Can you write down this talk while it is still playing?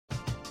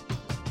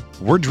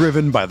We're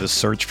driven by the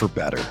search for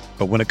better.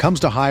 But when it comes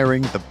to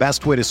hiring, the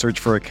best way to search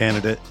for a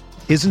candidate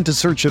isn't to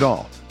search at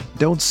all.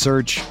 Don't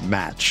search,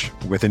 match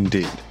with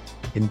Indeed.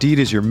 Indeed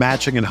is your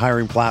matching and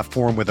hiring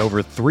platform with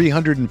over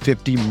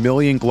 350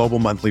 million global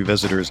monthly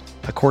visitors,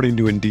 according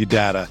to Indeed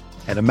data,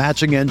 and a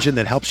matching engine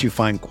that helps you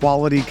find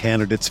quality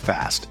candidates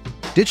fast.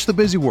 Ditch the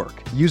busy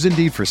work. Use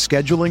Indeed for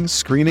scheduling,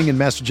 screening, and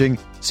messaging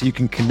so you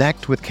can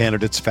connect with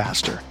candidates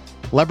faster.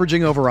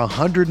 Leveraging over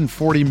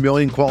 140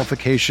 million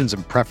qualifications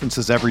and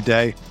preferences every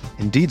day,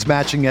 Indeed's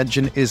matching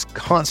engine is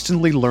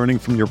constantly learning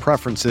from your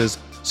preferences,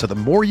 so the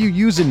more you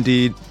use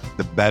Indeed,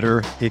 the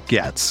better it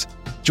gets.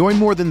 Join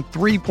more than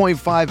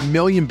 3.5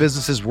 million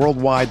businesses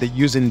worldwide that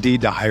use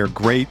Indeed to hire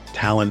great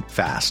talent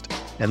fast.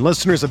 And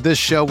listeners of this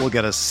show will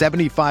get a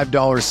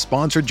 $75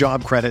 sponsored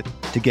job credit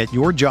to get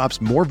your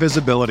jobs more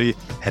visibility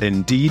at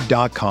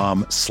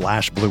Indeed.com/Blue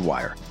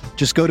Wire.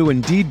 Just go to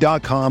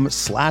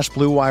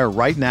Indeed.com/Blue Wire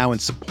right now and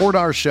support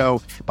our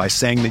show by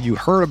saying that you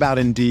heard about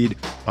Indeed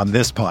on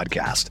this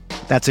podcast.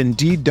 That's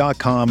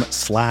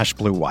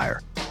Indeed.com/Blue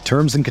Wire.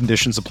 Terms and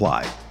conditions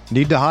apply.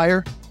 Need to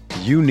hire?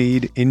 You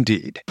need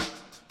Indeed.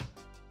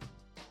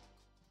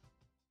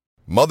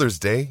 Mother's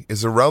Day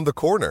is around the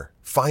corner.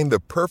 Find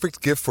the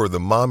perfect gift for the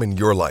mom in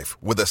your life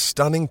with a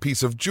stunning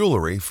piece of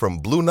jewelry from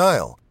Blue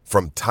Nile.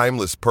 From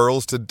timeless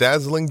pearls to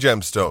dazzling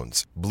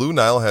gemstones, Blue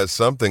Nile has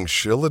something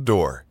she'll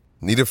adore.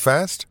 Need it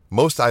fast?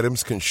 Most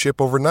items can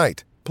ship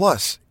overnight.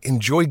 Plus,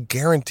 enjoy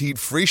guaranteed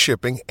free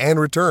shipping and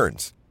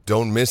returns.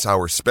 Don't miss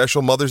our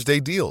special Mother's Day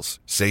deals.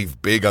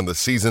 Save big on the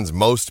season's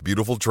most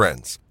beautiful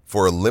trends.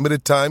 For a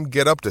limited time,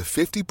 get up to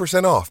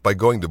 50% off by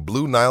going to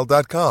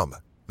BlueNile.com.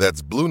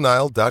 That's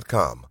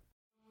BlueNile.com.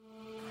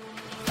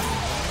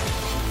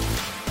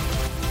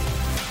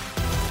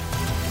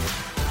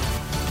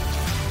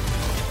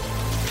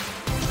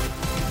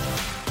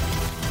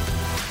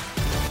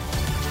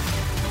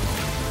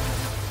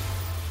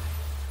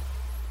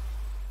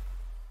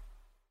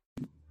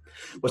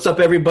 What's up,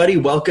 everybody?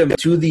 Welcome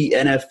to the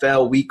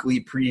NFL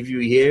Weekly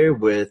Preview here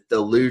with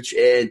TheLuuch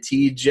and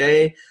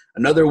TJ.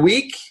 Another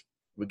week.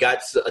 We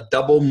got a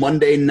double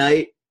Monday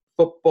night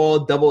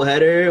football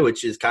doubleheader,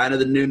 which is kind of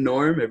the new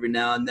norm every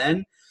now and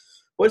then.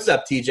 What's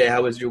up, TJ?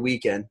 How was your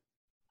weekend?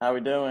 How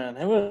we doing?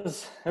 It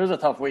was a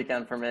tough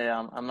weekend for me.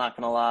 I'm not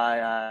gonna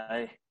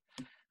lie.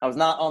 I was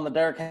not on the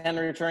Derrick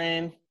Henry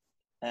train,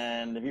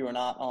 and if you were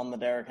not on the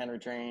Derrick Henry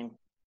train,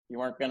 you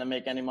weren't going to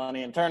make any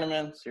money in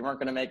tournaments. You weren't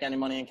going to make any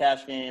money in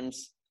cash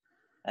games.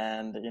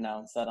 And,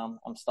 instead I'm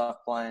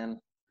stuck playing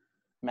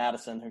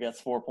Madison, who gets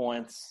 4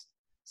 points.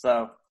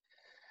 So,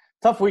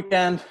 tough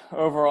weekend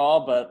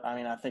overall, but,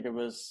 I think it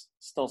was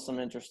still some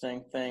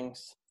interesting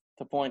things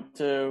to point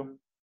to.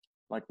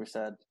 Like we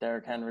said,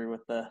 Derrick Henry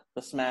with the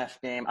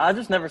smash game. I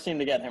just never seem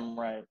to get him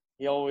right.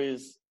 He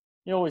always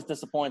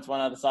disappoints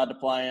when I decide to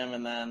play him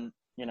and then,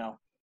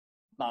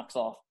 knocks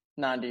off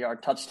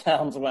 90-yard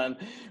touchdowns when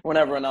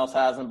everyone else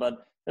has them.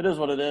 But it is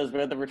what it is. We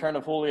had the return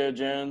of Julio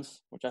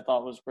Jones, which I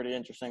thought was pretty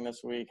interesting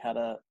this week. Had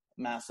a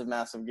massive,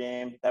 massive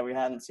game that we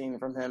hadn't seen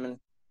from him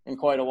in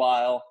quite a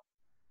while.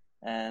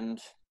 And,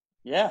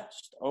 yeah,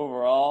 just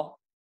overall,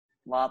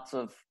 lots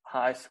of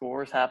high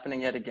scores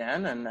happening yet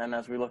again. And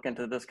as we look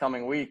into this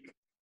coming week,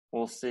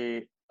 we'll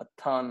see a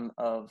ton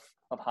of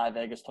high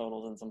Vegas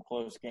totals and some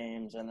close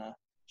games. And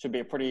should be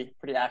a pretty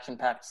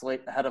action-packed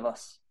slate ahead of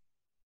us.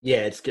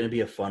 Yeah, it's going to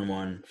be a fun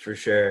one for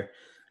sure.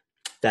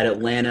 That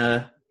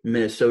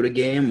Atlanta-Minnesota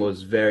game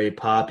was very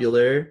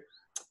popular,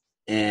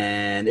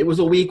 and it was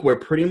a week where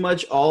pretty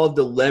much all of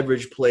the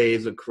leverage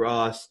plays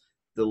across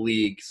the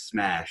league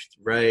smashed,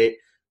 right?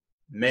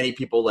 Many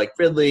people like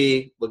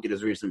Ridley, look at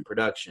his recent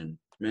production.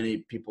 Many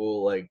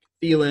people like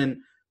Thielen,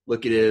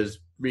 look at his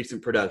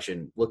recent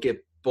production. Look at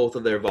both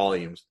of their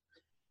volumes.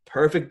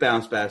 Perfect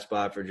bounce-back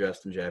spot for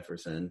Justin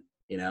Jefferson,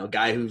 a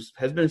guy who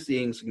has been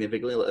seeing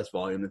significantly less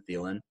volume than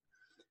Thielen.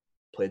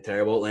 Played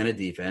terrible Atlanta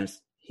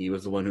defense. He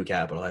was the one who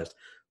capitalized.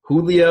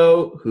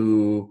 Julio,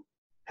 who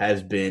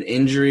has been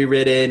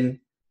injury-ridden,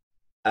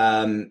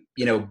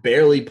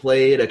 barely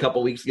played a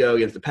couple weeks ago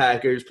against the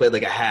Packers, played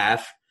like a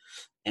half,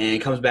 and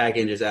comes back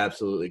and just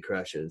absolutely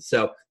crushes.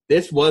 So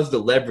this was the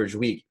leverage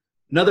week.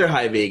 Another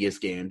high Vegas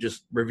game,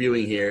 just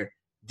reviewing here.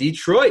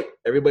 Detroit.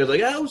 Everybody's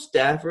like, oh,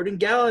 Stafford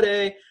and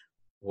Galladay.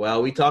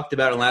 Well, we talked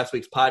about in last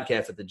week's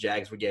podcast that the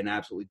Jags were getting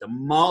absolutely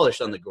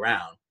demolished on the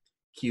ground.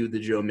 Cue the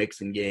Joe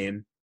Mixon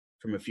game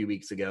from a few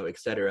weeks ago,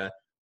 etc.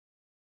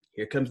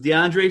 Here comes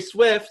DeAndre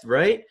Swift,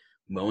 right?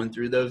 Mowing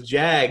through those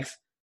Jags.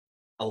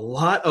 A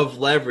lot of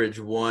leverage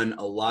won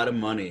a lot of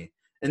money.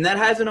 And that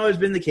hasn't always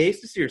been the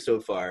case this year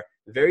so far.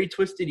 Very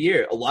twisted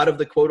year. A lot of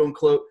the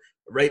quote-unquote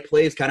right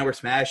plays kind of were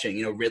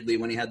smashing. Ridley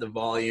when he had the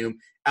volume.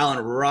 Allen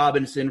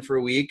Robinson for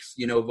weeks.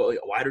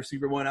 Wide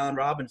receiver one, Allen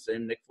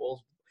Robinson. Nick Foles.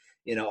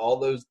 All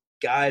those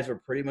guys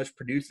were pretty much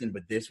producing.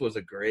 But this was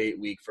a great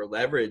week for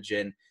leverage.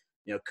 And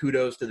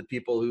kudos to the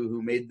people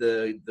who made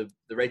the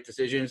right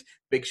decisions.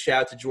 Big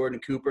shout to Jordan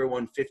Cooper,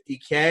 won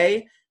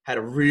 $50K. Had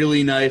a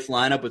really nice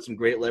lineup with some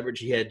great leverage.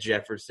 He had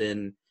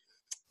Jefferson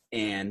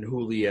and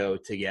Julio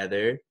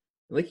together.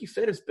 like you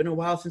said, it's been a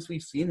while since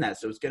we've seen that.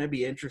 So it's going to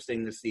be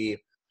interesting to see,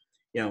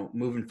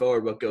 moving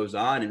forward what goes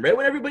on. And right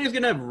when everybody's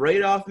going to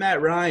write off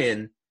Matt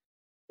Ryan,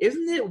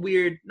 isn't it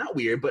weird? Not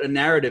weird, but a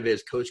narrative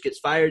is coach gets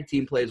fired,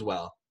 team plays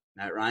well.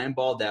 Matt Ryan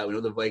balled out. We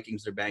know the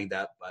Vikings are banged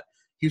up, but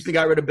Houston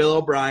got rid of Bill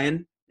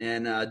O'Brien,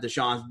 and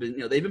Deshaun's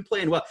been, they've been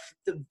playing well.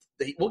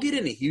 We'll get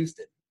into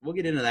Houston. We'll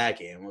get into that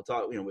game. We'll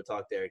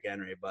talk Derrick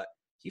Henry, but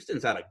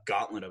Houston's had a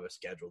gauntlet of a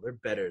schedule. They're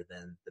better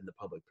than the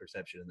public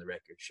perception and the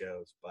record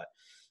shows. But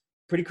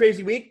pretty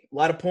crazy week. A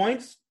lot of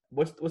points.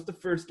 What's the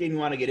first game you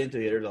want to get into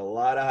here? There's a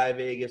lot of high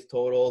Vegas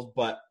totals,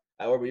 but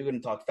however, we're going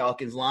to talk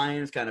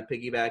Falcons-Lions, kind of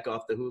piggyback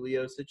off the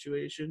Julio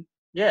situation.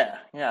 Yeah,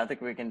 I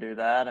think we can do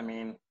that. I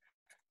mean,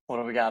 what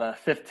do we got? A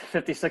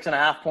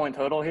 56.5 point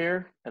total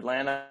here.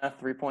 Atlanta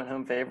 3-point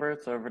home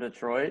favorites over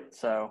Detroit.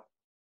 So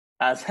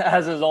as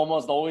is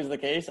almost always the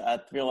case, I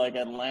feel like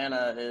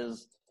Atlanta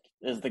is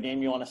the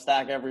game you want to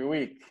stack every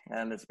week.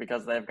 And it's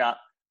because they've got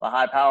the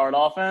high-powered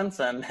offense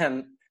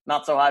and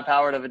not so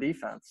high-powered of a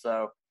defense.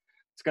 So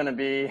it's going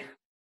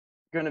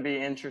to be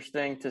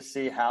interesting to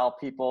see how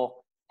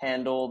people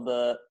handle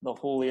the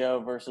Julio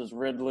versus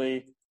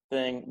Ridley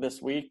thing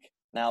this week.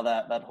 Now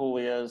that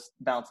Julio's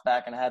bounced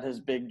back and had his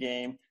big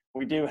game,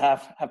 we do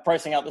have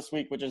pricing out this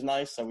week, which is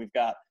nice. So we've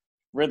got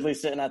Ridley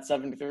sitting at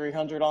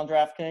 7,300 on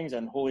DraftKings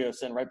and Julio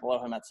sitting right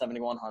below him at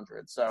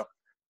 7,100. So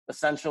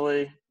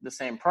essentially the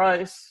same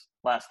price.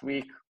 Last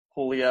week,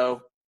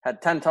 Julio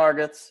had 10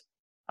 targets,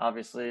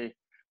 obviously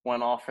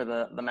went off for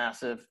the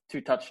massive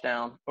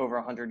 2-touchdown,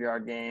 over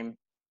 100-yard game.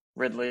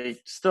 Ridley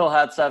still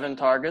had 7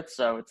 targets,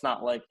 so it's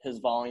not like his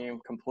volume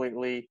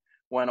completely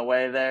went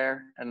away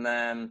there. And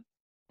then,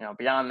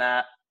 beyond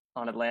that,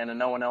 on Atlanta,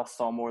 no one else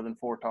saw more than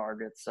 4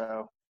 targets.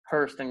 So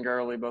Hurst and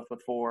Gurley both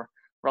with 4,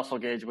 Russell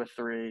Gage with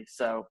 3.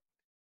 So,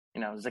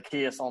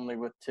 Zacchaeus only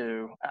with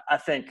 2. I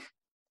think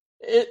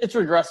it's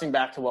regressing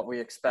back to what we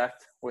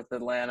expect with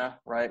Atlanta,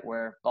 right,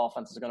 where the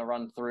offense is going to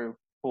run through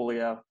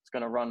Julio. It's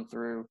going to run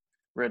through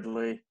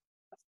Ridley.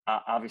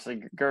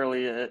 Obviously,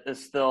 Gurley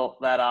is still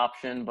that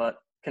option, but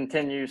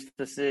continues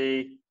to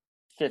see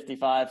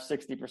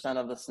 55-60%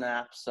 of the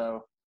snaps.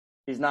 So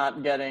he's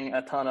not getting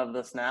a ton of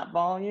the snap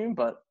volume,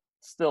 but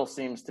still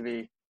seems to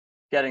be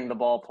getting the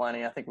ball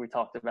plenty. I think we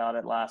talked about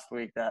it last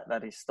week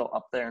that he's still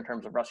up there in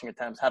terms of rushing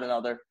attempts. Had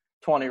another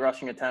 20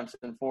 rushing attempts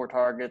and 4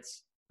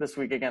 targets this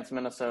week against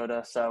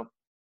Minnesota. So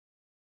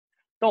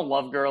don't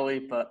love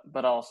Gurley,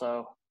 but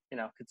also,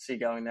 could see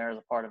going there as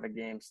a part of a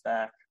game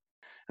stack.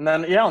 And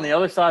then, on the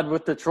other side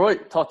with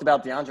Detroit, talked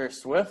about DeAndre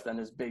Swift and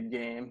his big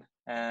game.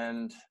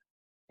 And,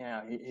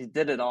 he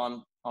did it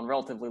on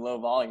relatively low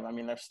volume. I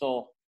mean, they're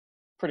still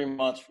pretty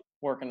much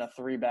working a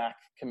 3-back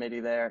committee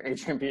there.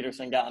 Adrian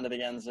Peterson got into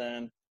the end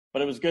zone.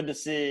 But it was good to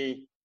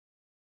see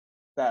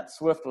that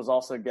Swift was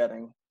also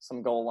getting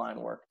some goal line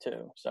work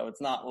too. So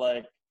it's not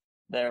like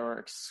they were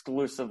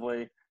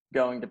exclusively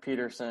going to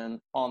Peterson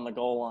on the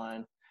goal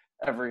line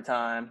every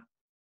time.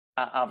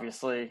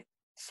 Obviously,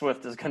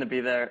 Swift is going to be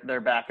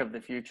their back of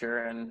the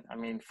future.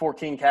 And,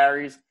 14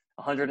 carries,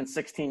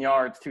 116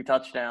 yards, 2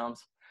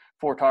 touchdowns,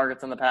 4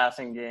 targets in the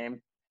passing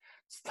game.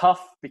 It's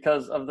tough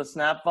because of the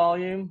snap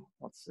volume.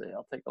 Let's see.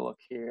 I'll take a look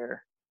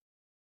here.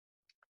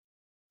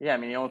 Yeah,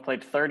 he only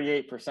played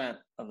 38%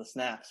 of the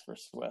snaps for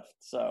Swift.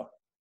 So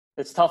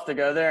it's tough to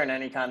go there in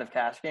any kind of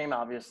cash game.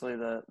 Obviously,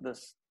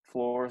 this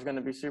floor is going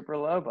to be super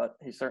low, but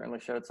he certainly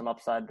showed some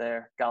upside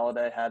there.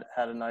 Galladay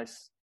had a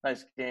nice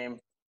game.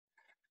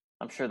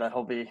 I'm sure that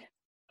he'll be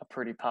a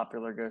pretty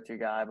popular go-to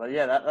guy. But,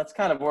 yeah, that's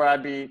kind of where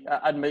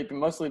I'd maybe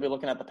mostly be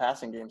looking at the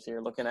passing games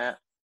here, looking at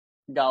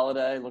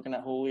Galladay, looking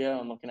at Julio,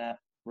 and looking at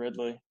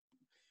Ridley.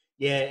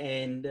 Yeah,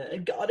 and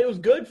Galladay was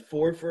good,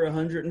 4 for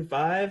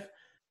 105.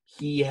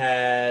 He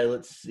had,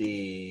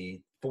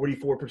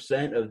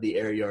 44% of the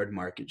air yard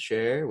market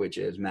share, which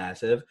is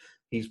massive.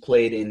 He's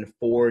played in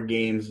 3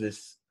 games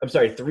this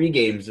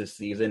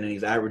season, and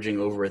he's averaging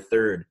over a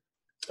third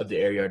of the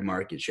air yard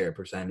market share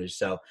percentage.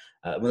 So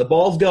when the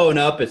ball's going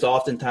up, it's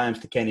oftentimes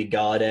to Kenny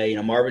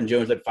Galladay. Marvin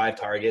Jones had 5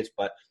 targets,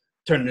 but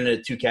turned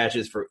into 2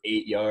 catches for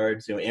 8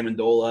 yards.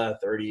 Amendola,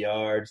 30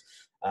 yards.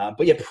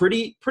 But yeah,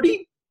 pretty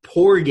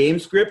poor game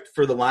script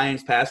for the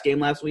Lions pass game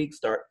last week.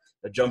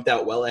 Jumped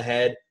out well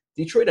ahead.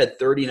 Detroit had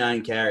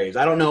 39 carries.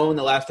 I don't know when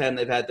the last time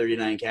they've had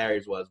 39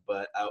 carries was,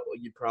 but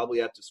you'd probably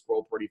have to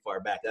scroll pretty far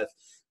back.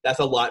 That's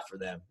a lot for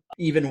them.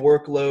 Even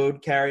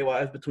workload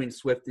carry-wise between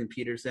Swift and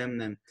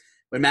Peterson. And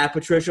when Matt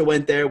Patricia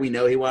went there, we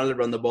know he wanted to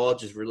run the ball.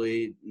 Just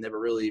really never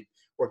really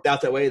worked out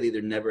that way. They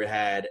either never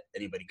had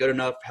anybody good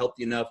enough,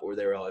 healthy enough, or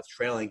they were always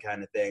trailing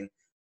kind of thing.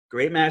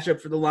 Great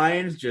matchup for the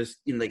Lions. Just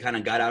they kind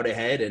of got out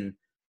ahead and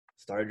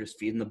started just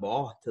feeding the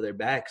ball to their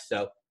backs.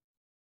 So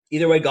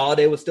either way,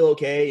 Galladay was still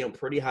okay.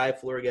 Pretty high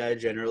floor guy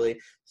generally.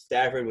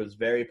 Stafford was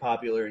very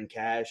popular in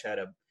cash. Had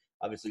a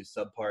obviously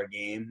subpar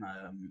game,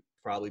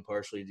 probably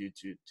partially due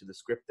to the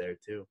script there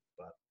too.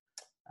 But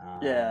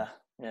yeah,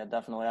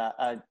 definitely.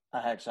 I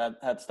actually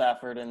had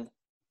Stafford in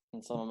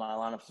some of my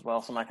lineups as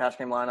well, some of my cash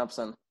game lineups,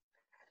 and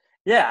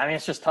Yeah, I mean,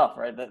 it's just tough,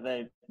 right?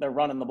 They're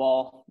running the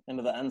ball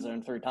into the end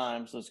zone 3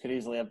 times. Those could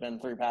easily have been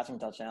 3 passing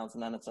touchdowns,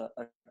 and then it's a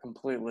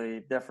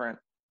completely different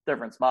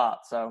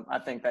spot. So I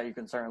think that you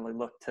can certainly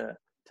look to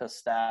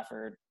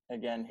Stafford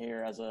again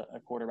here as a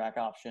quarterback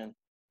option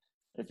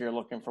if you're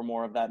looking for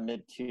more of that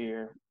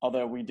mid-tier.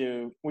 Although we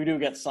do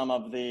get some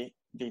of the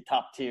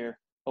top-tier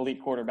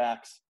elite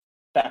quarterbacks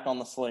back on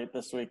the slate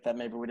this week that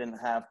maybe we didn't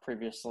have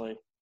previously.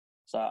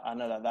 So I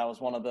know that was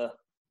one of the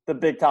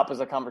big topics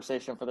of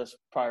conversation for this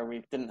prior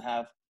week. Didn't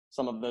have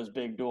some of those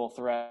big dual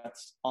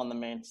threats on the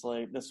main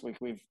slate. This week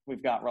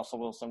we've got Russell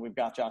Wilson, we've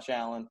got Josh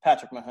Allen,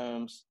 Patrick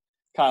Mahomes,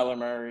 Kyler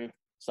Murray.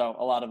 So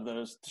a lot of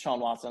those, Deshaun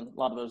Watson, a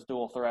lot of those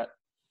dual threat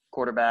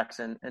quarterbacks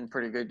in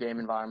pretty good game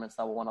environments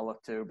that we'll want to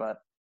look to. But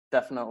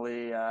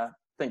definitely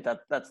think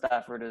that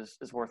Stafford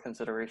is worth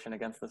consideration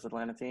against this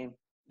Atlanta team.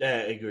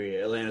 Yeah, I agree.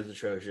 Atlanta's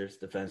atrocious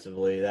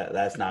defensively.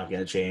 That's not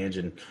going to change.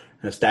 And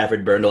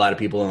Stafford burned a lot of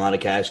people in a lot of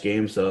cash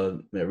games,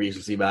 so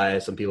recency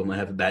bias. Some people might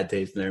have a bad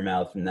taste in their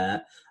mouth from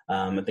that.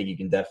 I think you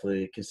can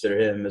definitely consider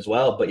him as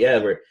well. But yeah,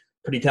 we're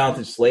pretty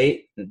talented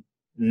slate.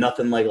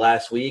 Nothing like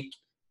last week.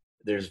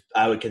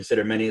 I would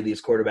consider many of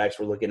these quarterbacks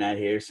we're looking at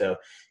here. So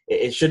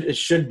it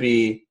should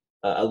be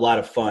a lot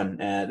of fun.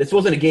 This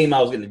wasn't a game I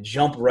was going to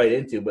jump right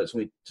into, but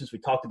since we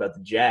talked about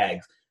the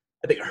Jags,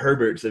 I think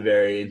Herbert's a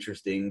very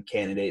interesting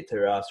candidate to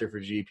roster for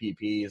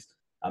GPPs.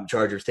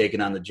 Chargers taking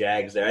on the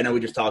Jags there. I know we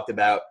just talked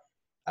about,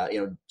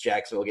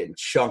 Jacksonville getting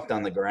chunked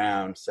on the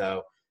ground.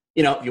 So,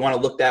 if you want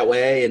to look that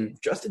way, and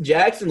Justin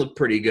Jackson looked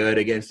pretty good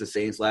against the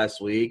Saints last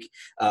week.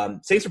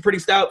 Saints are pretty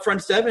stout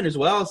front seven as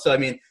well. So,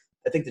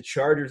 I think the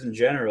Chargers in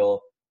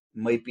general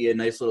might be a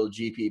nice little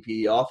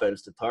GPP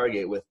offense to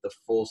target with the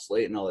full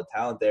slate and all the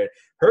talent there.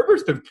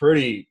 Herbert's been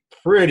pretty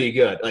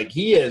good. Like,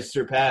 he has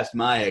surpassed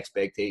my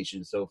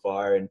expectations so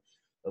far, and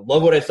I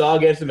love what I saw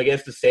against him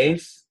against the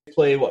Saints. He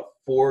played,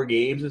 4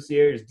 games this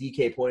year? His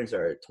DK points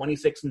are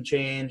 26 and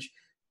change,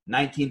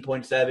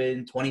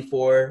 19.7,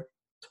 24,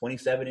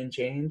 27 and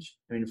change.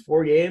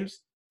 4 games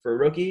for a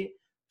rookie.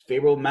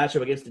 Favorable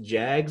matchup against the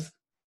Jags.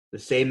 The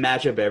same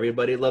matchup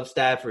everybody loves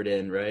Stafford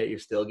in, right? You're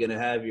still going to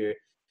have your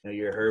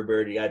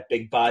Herbert. You got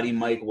big body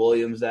Mike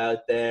Williams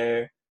out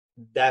there.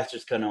 That's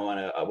just kind of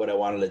what I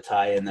wanted to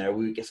tie in there.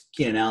 We guess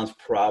Keenan Allen's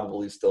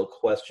probably still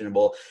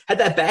questionable. Had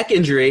that back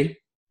injury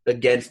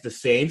against the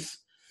Saints.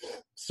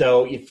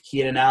 So if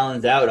Keenan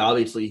Allen's out,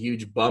 obviously a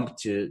huge bump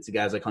to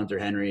guys like Hunter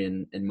Henry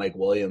and Mike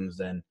Williams.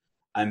 And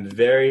I'm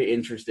very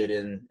interested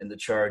in the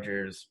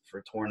Chargers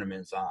for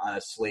tournaments on a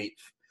slate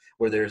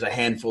where there's a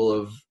handful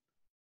of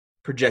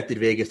projected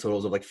Vegas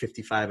totals of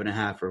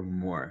 55.5 or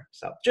more.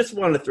 So just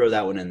wanted to throw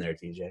that one in there,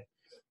 TJ.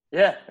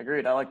 Yeah,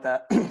 agreed. I like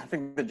that. I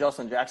think the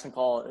Justin Jackson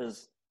call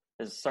is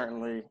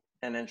certainly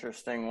an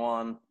interesting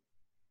one.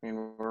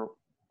 We're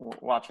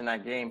watching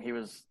that game.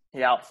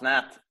 He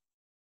out-snapped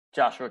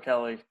Joshua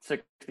Kelly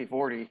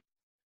 60-40.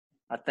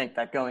 I think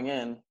that going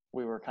in,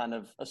 we were kind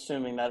of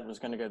assuming that it was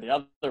going to go the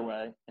other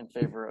way in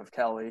favor of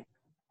Kelly.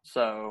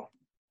 So,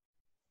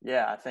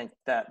 yeah, I think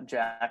that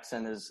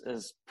Jackson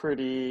is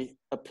pretty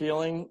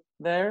appealing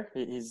there.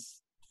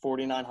 He's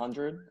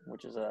 4,900,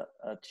 which is a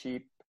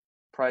cheap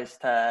price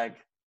tag.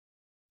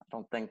 I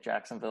don't think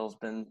Jacksonville's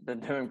been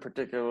doing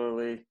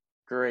particularly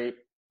great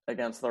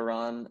against the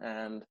run,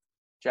 and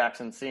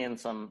Jackson seeing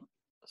some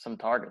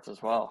targets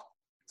as well.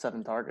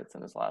 7 targets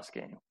in his last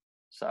game.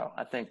 So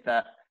I think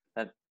that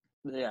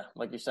yeah,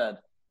 like you said,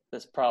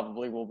 this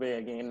probably will be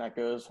a game that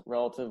goes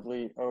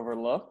relatively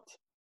overlooked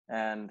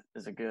and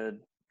is a good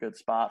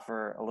spot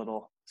for a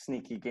little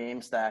sneaky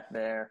game stack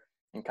there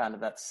in kind of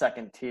that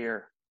second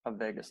tier of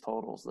Vegas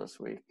totals this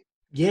week.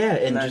 Yeah,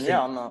 and then, just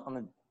on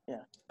the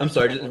I'm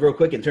sorry, just real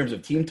quick, in terms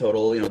of team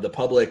total, the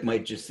public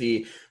might just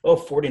see,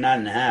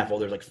 49.5. Well,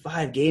 there's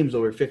 5 games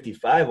over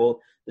 55.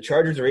 Well, the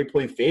Chargers are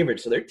 8-point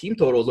favorites, so their team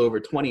total is over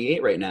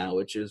 28 right now,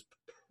 which is,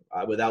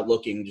 without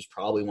looking, just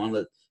probably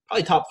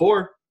top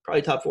 4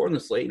 in the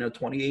slate,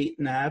 28.5,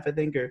 I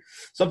think, or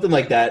something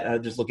like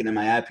that. Just looking at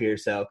my app here.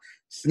 So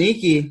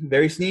sneaky,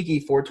 very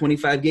sneaky,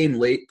 425 game,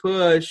 late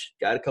push.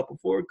 Got a couple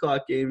 4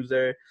 o'clock games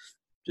there.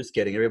 Just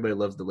kidding. Everybody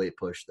loves the late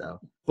push, though.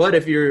 But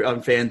if you're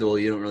on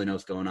FanDuel, you don't really know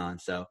what's going on,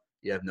 so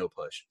you have no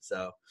push.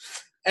 So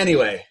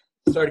anyway,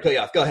 sorry to cut you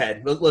off. Go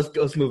ahead.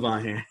 Let's move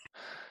on here.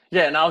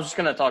 Yeah, and I was just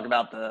going to talk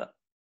about the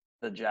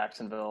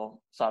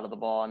Jacksonville side of the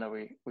ball. I know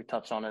we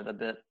touched on it a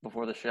bit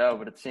before the show,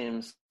 but it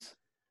seems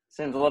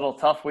a little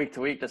tough week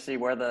to week to see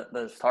where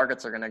those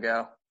targets are going to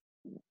go.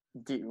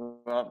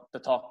 The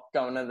talk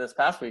going into this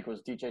past week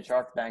was DJ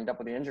Chark banged up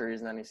with the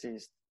injuries, and then he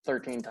sees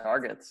 13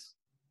 targets.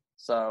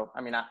 So,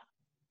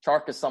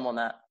 Chark is someone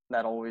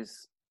that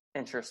always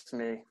interests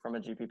me from a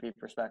GPP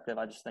perspective.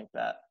 I just think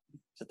that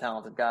he's a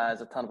talented guy,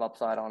 has a ton of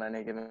upside on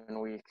any given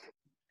week.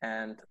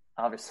 And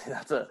obviously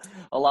that's a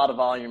lot of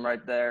volume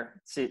right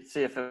there. See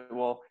if it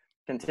will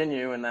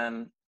continue. And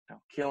then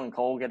Keelan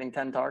Cole getting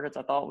 10 targets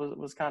I thought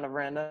was kind of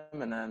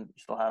random. And then you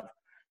still have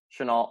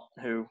Shenault,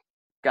 who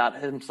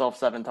got himself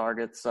 7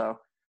 targets. So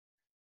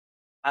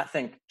I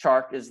think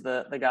Chark is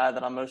the guy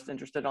that I'm most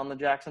interested on the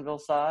Jacksonville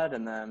side.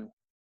 And then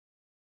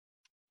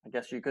I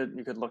guess you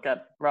could look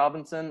at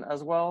Robinson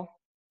as well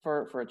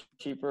for a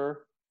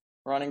cheaper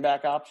running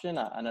back option.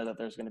 I know that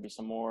there's going to be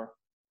some more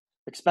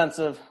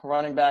expensive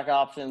running back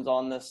options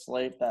on this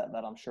slate that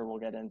I'm sure we'll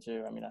get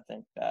into. I mean, I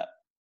think that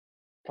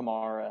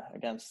Kamara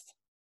against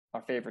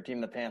our favorite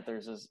team, the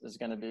Panthers, is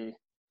going to be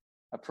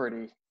a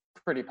pretty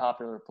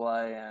popular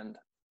play, and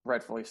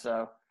rightfully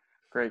so.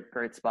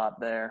 Great spot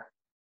there.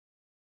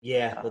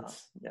 Yeah,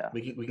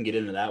 we can get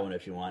into that one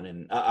if you want.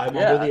 And I'm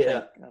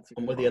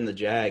with you on the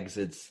Jags.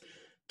 It's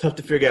tough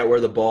to figure out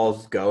where the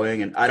ball's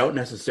going, and I don't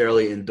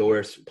necessarily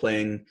endorse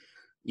playing,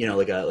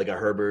 like a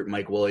Herbert,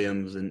 Mike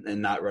Williams,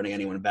 and not running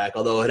anyone back.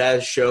 Although it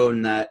has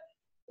shown that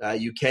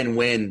you can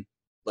win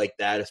like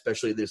that,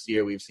 especially this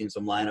year. We've seen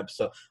some lineups,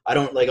 so I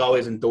don't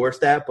always endorse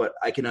that, but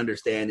I can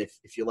understand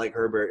if you like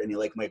Herbert and you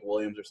like Mike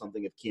Williams or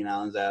something. If Keenan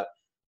Allen's out,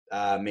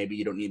 maybe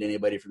you don't need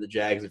anybody for the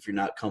Jags if you're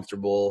not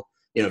comfortable.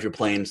 If you're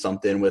playing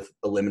something with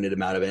a limited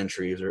amount of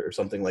entries or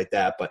something like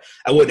that. But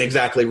I wouldn't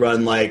exactly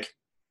run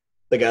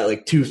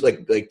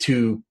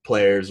two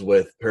players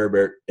with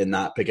Herbert and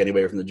not pick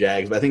anybody from the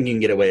Jags. But I think you can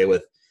get away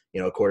with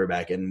a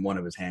quarterback and one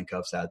of his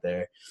handcuffs out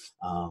there.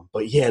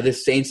 But yeah,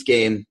 this Saints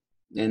game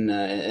and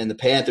the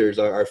Panthers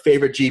are our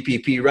favorite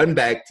GPP run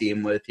back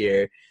team with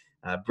here.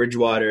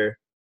 Bridgewater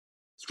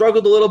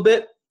struggled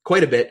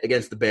quite a bit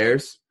against the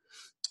Bears,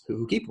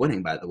 who keep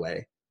winning, by the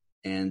way.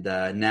 And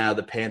now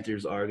the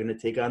Panthers are going to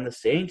take on the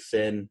Saints.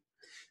 And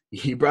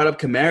you brought up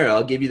Kamara.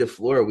 I'll give you the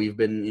floor. We've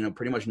been,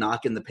 pretty much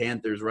knocking the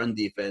Panthers' run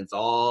defense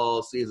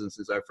all season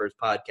since our first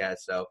podcast.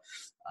 So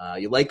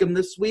you like him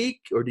this week,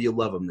 or do you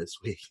love him this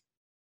week?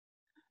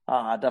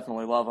 I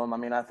definitely love him. I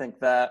mean, I think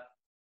that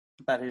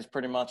he's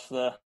pretty much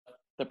the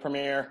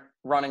premier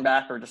running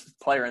back or just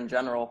player in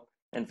general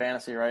in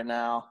fantasy right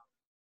now.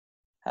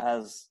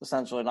 Has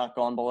essentially not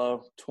gone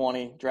below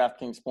 20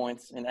 DraftKings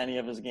points in any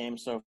of his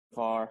games so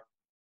far.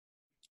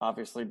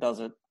 Obviously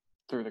does it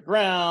through the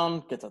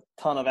ground, gets a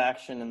ton of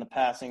action in the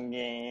passing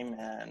game,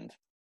 and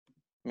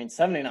I mean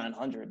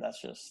 7,900.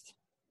 That's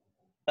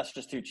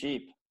just too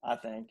cheap. I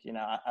think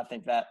I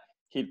think that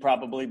he'd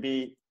probably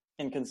be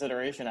in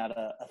consideration at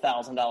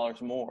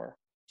 $1,000 more.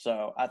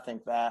 So I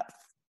think that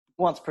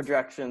once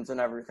projections and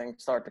everything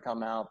start to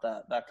come out,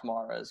 that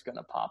Kamara is going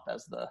to pop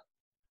as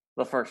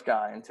the first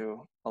guy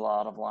into a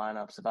lot of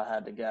lineups. If I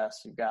had to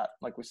guess, you've got,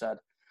 like we said,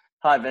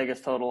 high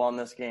Vegas total on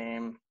this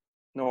game.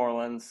 New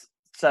Orleans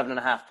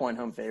 7.5-point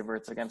home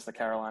favorites against the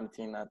Carolina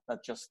team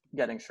that's just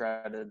getting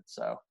shredded.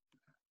 So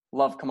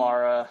love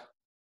Kamara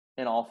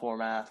in all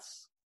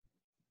formats.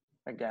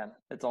 Again,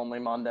 it's only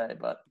Monday,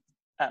 but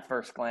at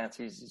first glance,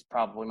 he's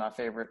probably my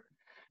favorite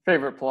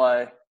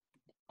play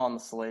on the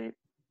slate.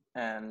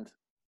 And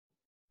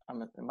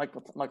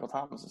Michael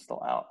Thomas is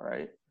still out,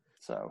 right?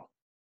 So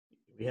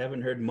we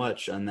haven't heard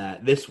much on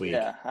that this week.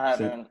 Yeah,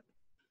 I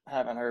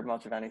haven't heard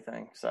much of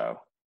anything. So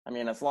I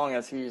mean, as long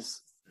as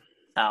he's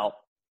out,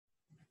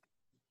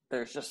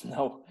 there's just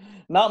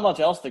not much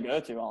else to go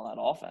to on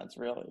that offense,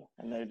 really.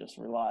 And they just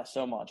rely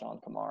so much on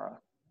Kamara.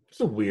 It's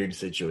a weird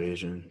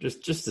situation.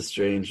 Just a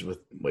strange with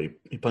what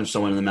he punched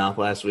someone in the mouth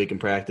last week in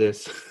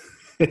practice.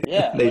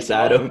 Yeah. They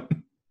sat him.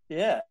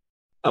 Yeah.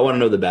 I want to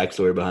know the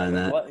backstory behind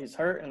that. What, he's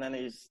hurt and then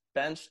he's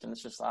benched, and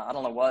it's just I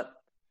don't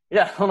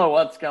know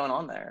what's going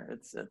on there.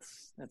 It's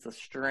a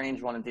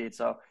strange one indeed.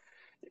 So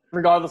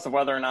regardless of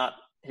whether or not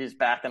he's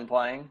back and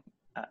playing,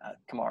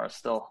 Kamara is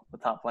still the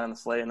top play on the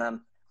slate. And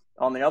then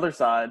on the other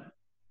side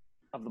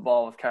of the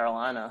ball with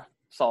Carolina,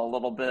 saw a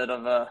little bit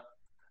of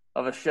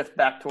a shift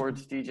back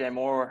towards DJ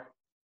Moore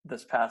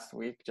this past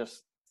week.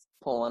 Just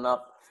pulling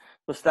up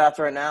the stats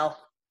right now,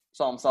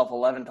 saw himself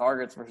 11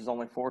 targets versus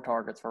only 4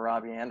 targets for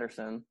Robbie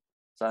Anderson.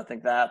 So I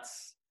think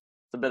it's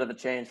a bit of a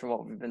change from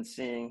what we've been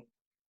seeing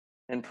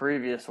in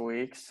previous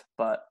weeks.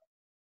 But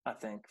I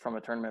think from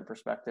a tournament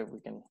perspective,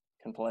 we can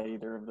play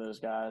either of those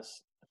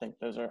guys. I think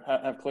those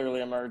have clearly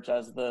emerged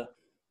as the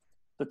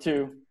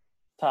two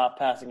top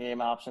passing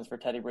game options for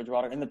Teddy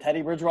Bridgewater in the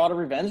Teddy Bridgewater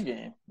revenge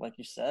game, like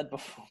you said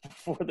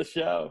before the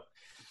show.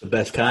 The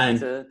best kind.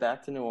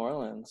 Back to New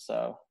Orleans.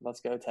 So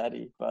let's go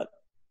Teddy. But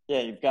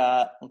yeah, you've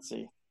got, let's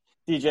see,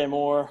 DJ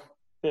Moore,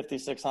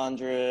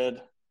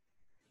 5,600.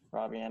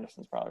 Robbie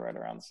Anderson's probably right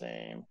around the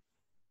same.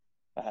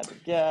 If I had to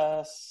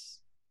guess,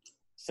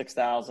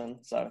 6,000.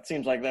 So it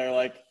seems like they're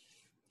like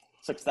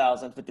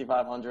 6,000,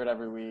 5,500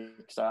 every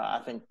week. So I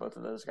think both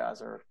of those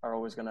guys are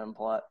always going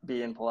to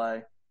be in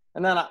play.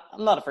 And then I'm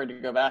not afraid to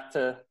go back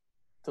to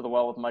the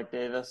well with Mike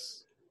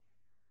Davis.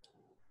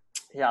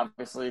 He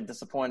obviously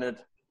disappointed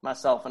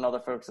myself and other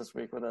folks this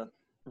week with a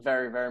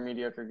very, very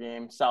mediocre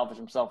game. Salvaged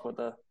himself with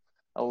a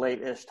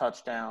late-ish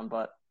touchdown,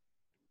 but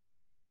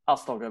I'll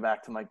still go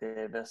back to Mike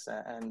Davis.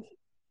 And it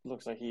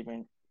looks like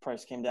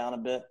price came down a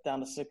bit,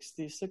 down to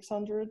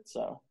 6,600.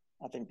 So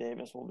I think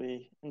Davis will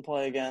be in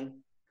play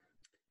again.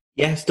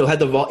 Yeah, still had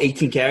the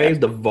 18 carries.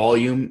 The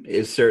volume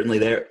is certainly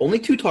there. Only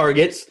 2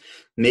 targets.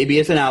 Maybe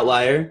it's an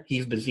outlier.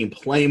 He's been seeing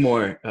plenty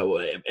more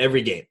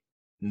every game,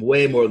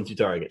 way more than 2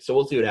 targets. So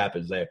we'll see what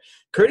happens there.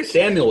 Curtis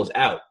Samuel is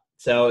out.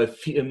 So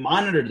if you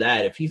monitor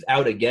that, if he's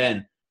out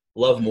again,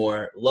 love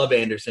Moore, love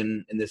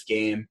Anderson in this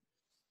game.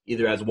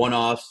 either as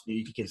one-offs.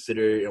 You could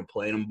consider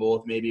playing them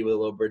both maybe with a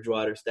little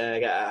Bridgewater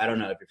stack. I don't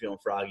know if you're feeling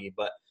froggy,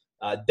 but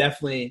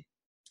definitely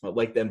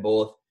like them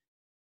both.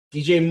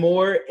 DJ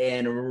Moore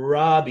and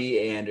Robbie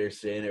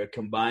Anderson are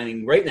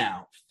combining right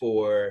now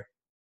for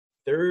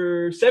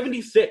their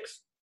 76%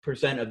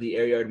 of the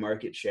air yard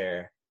market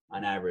share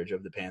on average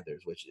of the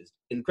Panthers, which is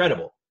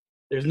incredible.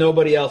 There's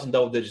nobody else in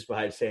double digits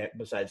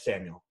besides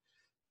Samuel.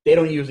 They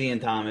don't use Ian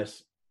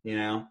Thomas.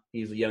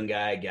 He's a young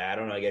guy. I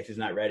don't know. I guess he's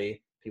not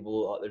ready.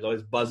 There's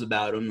always buzz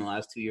about him in the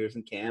last 2 years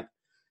in camp.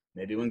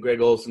 Maybe when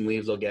Greg Olsen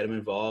leaves, they'll get him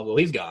involved. Well,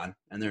 he's gone,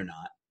 and they're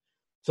not.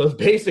 So it's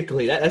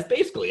basically that's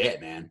basically it,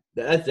 man.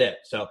 That's it.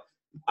 So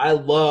I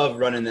love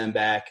running them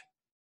back,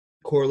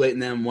 correlating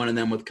them, one of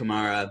them with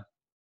Kamara,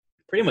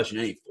 pretty much in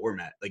any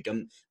format. Like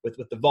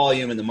with the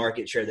volume and the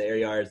market share, the air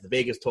yards, the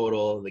Vegas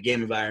total, the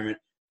game environment.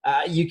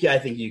 I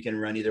think you can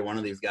run either one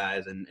of these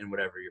guys in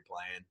whatever you're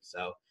playing.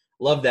 So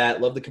love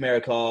that. Love the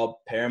Kamara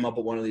call. Pair him up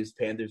with one of these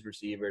Panthers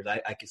receivers.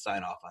 I could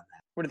sign off on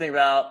that. What do you think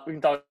about? We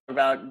can talk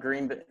about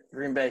Green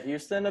Bay,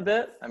 Houston a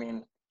bit. I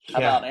mean, how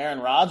about Aaron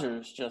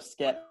Rodgers just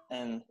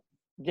getting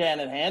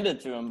it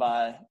handed to him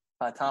by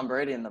Tom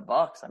Brady and the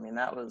Bucs? I mean,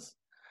 that was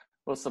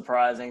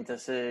surprising to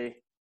see.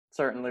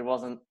 Certainly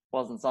wasn't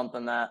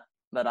something that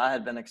I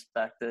had been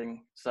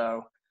expecting.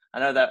 So I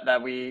know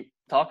that we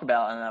talk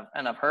about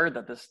and I've heard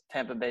that this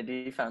Tampa Bay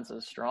defense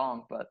is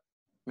strong, but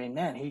I mean,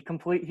 man, he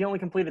only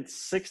completed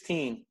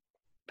 16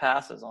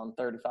 passes on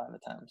 35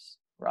 attempts,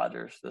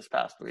 Rodgers, this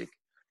past week.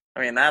 I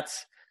mean,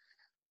 that's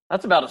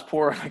about as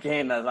poor of a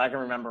game as I can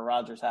remember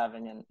Rodgers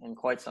having in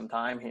quite some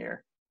time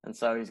here. And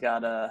so he's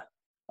got a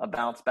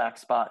bounce back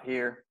spot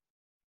here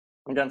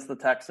against the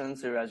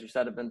Texans, who, as you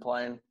said, have been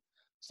playing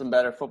some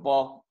better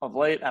football of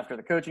late after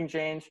the coaching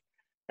change.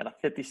 Got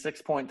a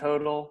 56-point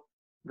total.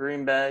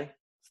 Green Bay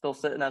still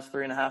sitting as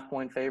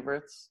 3.5-point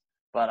favorites.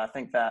 But I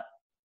think that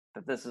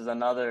this is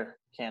another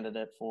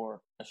candidate for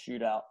a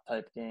shootout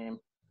type game.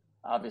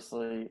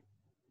 Obviously,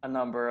 a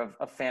number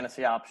of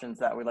fantasy options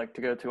that we like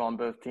to go to on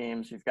both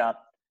teams. You've got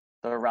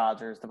the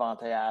Rodgers,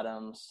 Devontae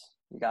Adams.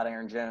 You got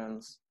Aaron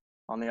Jones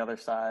on the other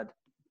side.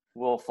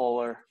 Will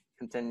Fuller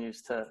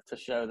continues to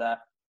show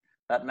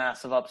that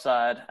massive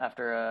upside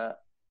after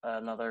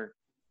another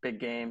big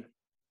game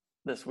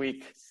this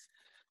week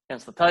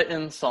against the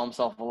Titans. Saw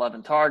himself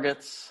 11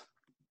 targets,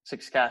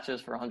 6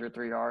 catches for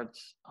 123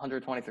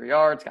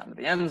 yards, got into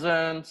the end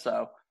zone.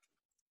 So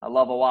I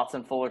love a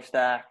Watson Fuller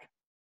stack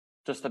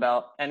just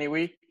about any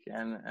week,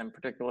 and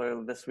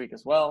particularly this week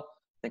as well.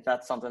 I think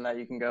that's something that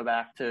you can go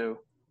back to.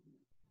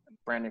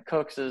 Brandon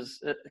Cooks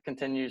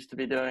continues to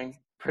be doing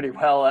pretty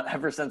well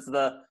ever since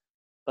the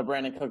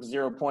Brandon Cooks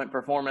 0-point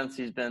performance.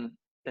 He's been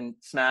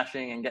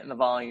smashing and getting the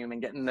volume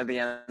and getting into the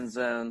end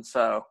zone.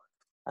 So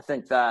I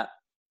think that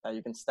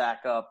you can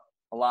stack up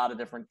a lot of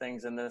different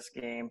things in this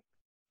game.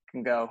 You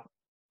can go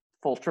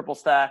full triple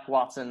stack,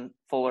 Watson,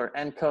 Fuller,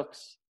 and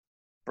Cooks.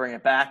 Bring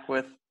it back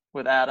with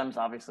Adams.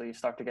 Obviously, you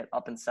start to get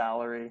up in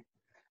salary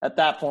at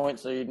that point,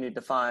 so you'd need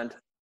to find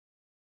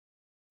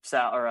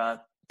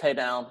pay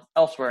down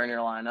elsewhere in your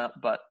lineup.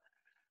 But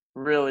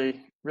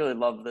really, really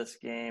love this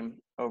game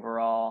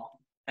overall.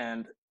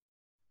 And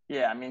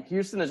yeah, I mean,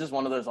 Houston is just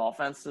one of those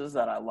offenses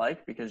that I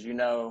like because you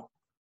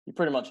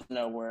pretty much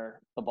know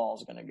where the ball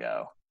is going to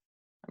go.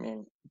 I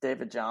mean,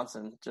 David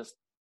Johnson just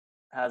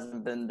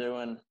hasn't been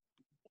doing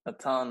a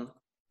ton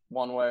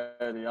one way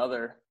or the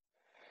other.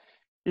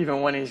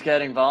 Even when he's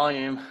getting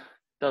volume,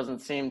 doesn't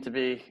seem to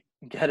be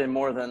getting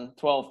more than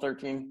 12,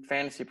 13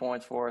 fantasy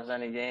points for us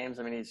any games.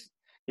 I mean,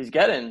 he's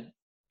getting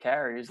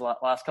carries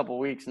last couple of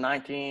weeks,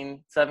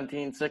 19,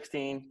 17,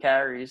 16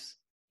 carries,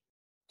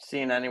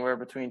 seeing anywhere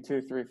between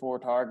 2, 3, 4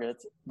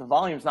 targets. The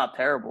volume's not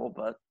terrible,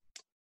 but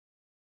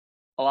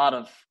a lot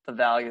of the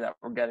value that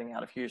we're getting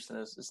out of Houston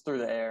is through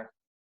the air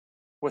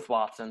with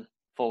Watson,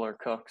 Fuller,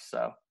 Cooks.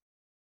 So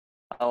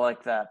I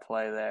like that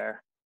play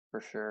there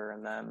for sure.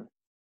 And then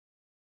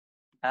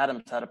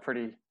Adams had a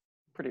pretty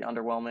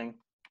underwhelming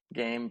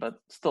game, but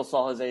still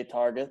saw his 8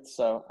 targets.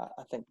 So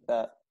I think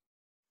that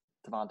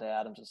Devontae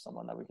Adams is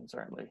someone that we can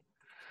certainly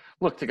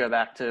look to go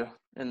back to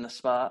in the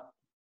spot.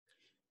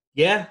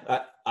 Yeah,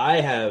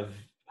 I have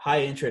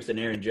high interest in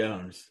Aaron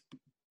Jones.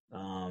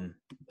 I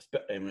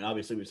mean,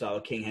 obviously we saw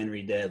what King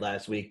Henry did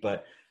last week,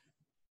 but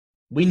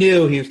we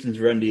knew Houston's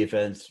run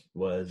defense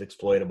was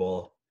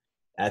exploitable.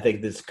 I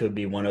think this could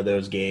be one of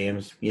those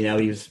games.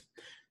 He's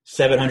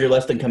 700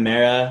 less than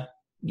Kamara.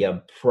 Yeah,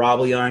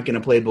 probably aren't going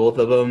to play both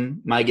of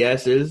them, my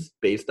guess is,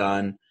 based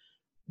on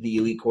the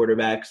elite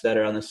quarterbacks that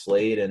are on the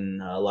slate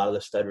and a lot of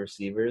the stud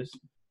receivers.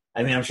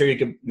 I mean, I'm sure you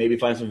could maybe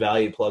find some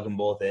value, plug them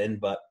both in,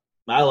 but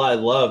I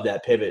love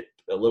that pivot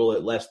a little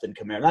bit less than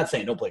Kamara. I'm not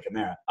saying don't play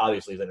Kamara.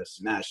 Obviously, he's in a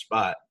smash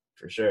spot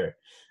for sure.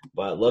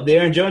 But love the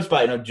Aaron Jones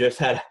spot. Just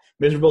had a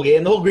miserable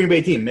game. The whole Green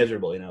Bay team,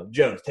 miserable.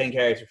 Jones, 10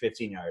 carries for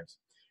 15 yards.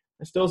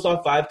 I still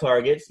saw 5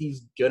 targets.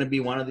 He's going to be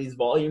one of these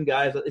volume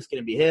guys. It's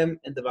going to be him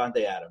and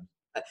Devontae Adams.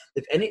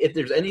 If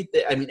there's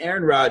anything, I mean,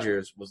 Aaron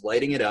Rodgers was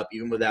lighting it up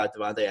even without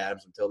Devontae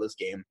Adams until this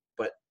game,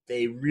 but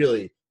they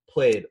really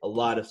played a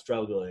lot of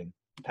struggling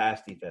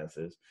pass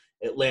defenses.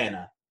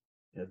 Atlanta,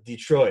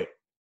 Detroit.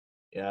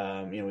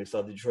 We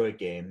saw the Detroit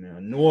game.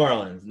 New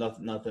Orleans,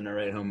 nothing to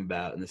write home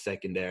about in the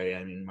secondary.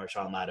 I mean,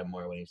 Marshawn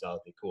Lattimore, when he's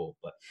healthy, cool,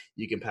 but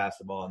you can pass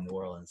the ball in New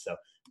Orleans. So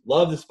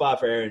love the spot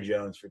for Aaron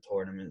Jones for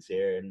tournaments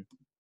here. And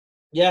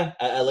yeah,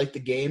 I like the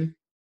game,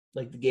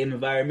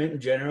 environment in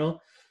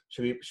general.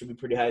 Should be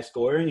pretty high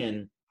scoring.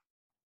 And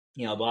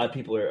a lot of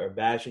people are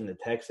bashing the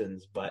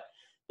Texans, but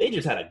they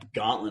just had a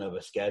gauntlet of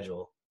a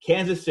schedule.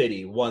 Kansas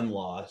City, 1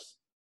 loss,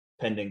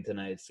 pending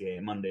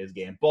Monday's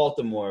game.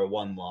 Baltimore,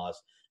 1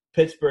 loss.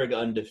 Pittsburgh,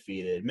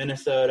 undefeated.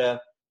 Minnesota,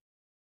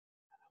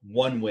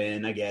 1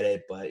 win. I get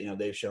it, but,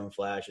 they've shown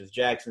flashes.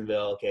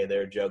 Jacksonville, okay,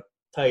 they're a joke.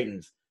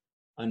 Titans,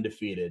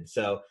 undefeated.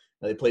 So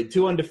they played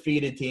 2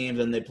 undefeated teams,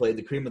 and they played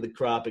the cream of the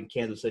crop in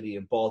Kansas City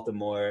and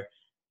Baltimore.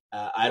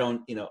 I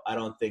don't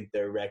think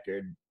their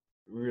record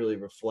really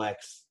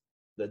reflects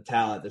the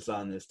talent that's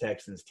on this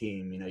Texans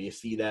team. You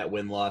see that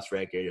win-loss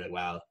record, you're like,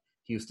 wow,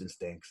 Houston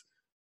stinks.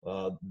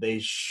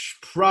 They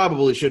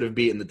probably should have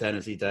beaten the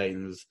Tennessee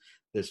Titans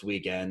this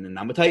weekend, and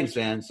I'm a Titans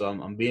fan, so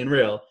I'm being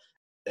real.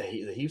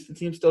 The Houston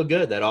team's still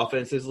good. That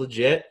offense is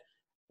legit,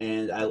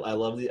 and I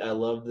love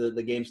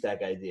the game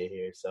stack idea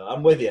here. So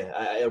I'm with you.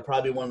 It'll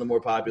probably be one of the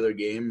more popular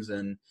games,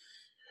 and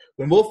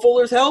when Will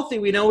Fuller's healthy,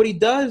 we know what he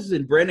does,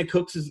 and Brandon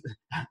Cooks is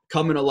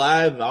coming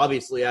alive.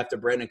 Obviously, after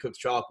Brandon Cooks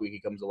chalk week, he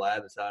comes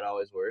alive. That's how it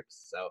always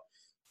works.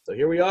 So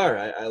here we are.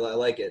 I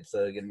like it.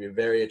 So it's going to be a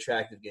very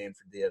attractive game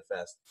for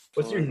DFS.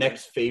 What's your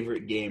next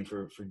favorite game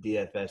for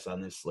DFS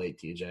on this slate,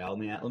 TJ?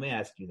 Let me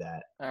ask you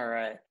that. All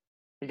right.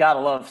 You got to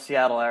love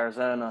Seattle,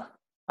 Arizona,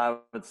 I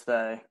would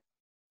say.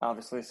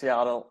 Obviously,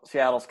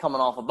 Seattle's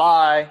coming off a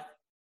bye.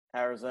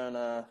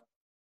 Arizona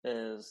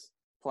is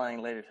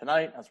playing later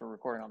tonight as we're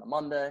recording on a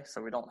Monday,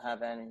 so we don't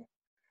have any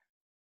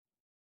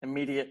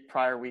immediate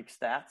prior week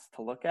stats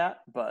to look at.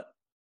 But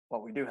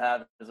what we do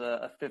have is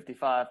a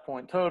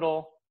 55-point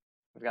total.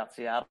 We've got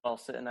Seattle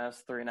sitting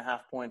as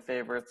 3.5-point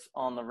favorites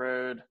on the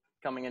road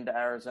coming into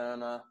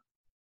Arizona.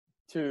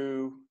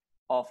 2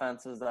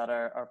 offenses that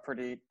are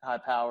pretty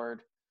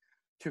high-powered.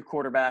 2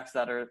 quarterbacks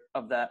that are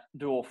of that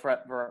dual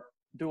threat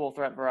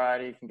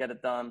variety, can get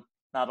it done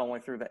not only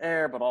through the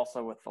air but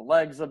also with the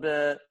legs a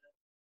bit.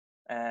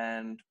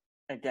 And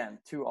again,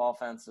 2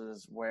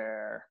 offenses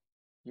where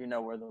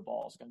where the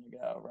ball's going to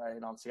go,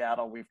 right? On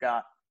Seattle, we've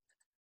got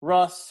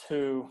Russ,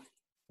 who,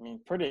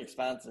 pretty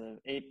expensive,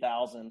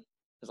 $8,000.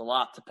 Is a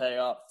lot to pay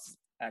up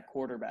at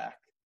quarterback.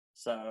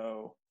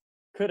 So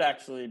could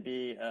actually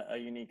be a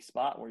unique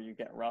spot where you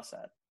get Russ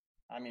at.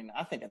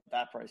 I think at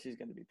that price, he's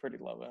going to be pretty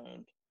low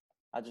owned.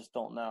 I just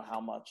don't know how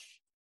much.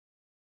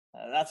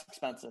 That's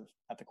expensive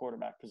at the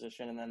quarterback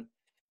position. And then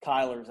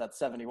Kyler's at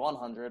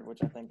 7,100, which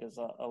I think is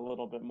a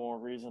little bit more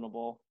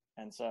reasonable.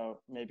 And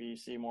so maybe you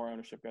see more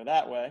ownership go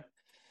that way.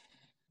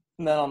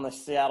 And then on the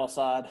Seattle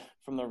side,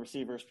 from the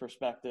receiver's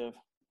perspective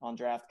on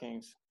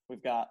DraftKings,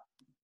 we've got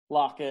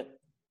Lockett,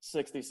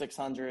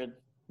 6,600,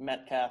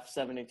 Metcalf,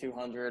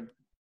 7,200.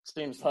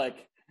 Seems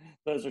like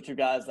those are 2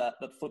 guys that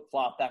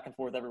flip-flop back and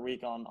forth every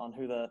week on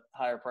who the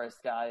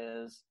higher-priced guy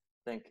is.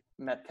 I think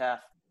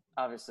Metcalf,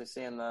 obviously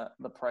seeing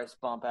the price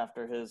bump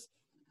after his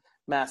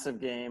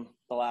massive game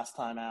the last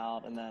time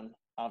out. And then,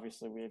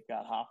 obviously, we've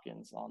got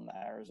Hopkins on the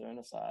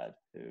Arizona side,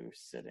 who's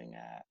sitting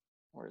at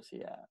 – where is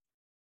he at?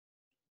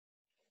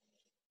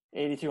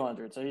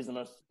 8,200. So he's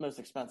the most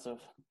expensive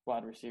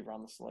wide receiver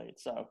on the slate.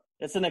 So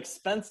it's an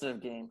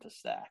expensive game to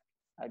stack,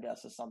 I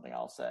guess, is something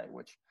I'll say,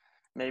 which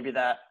maybe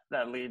that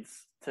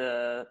leads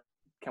to,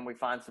 can we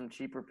find some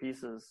cheaper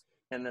pieces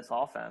in this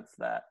offense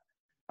that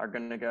are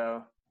going to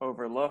go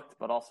overlooked,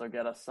 but also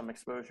get us some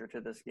exposure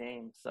to this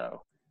game.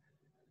 So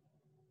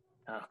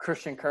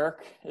Christian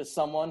Kirk is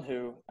someone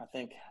who I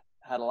think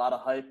had a lot of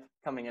hype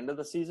coming into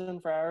the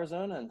season for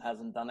Arizona and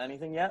hasn't done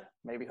anything yet.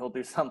 Maybe he'll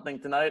do something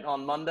tonight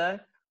on Monday.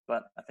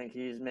 But I think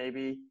he's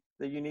maybe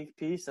the unique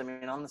piece.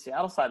 On the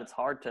Seattle side, it's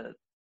hard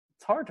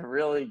to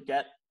really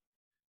get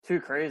too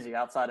crazy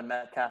outside of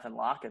Metcalf and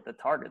Lockett. The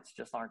targets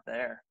just aren't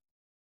there.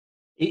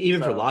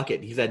 Even for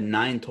Lockett, he's had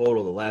 9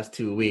 total the last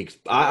 2 weeks.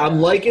 I'm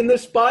liking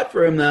this spot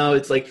for him, though.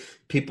 It's like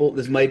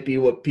this might be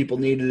what people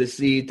needed to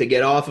see to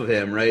get off of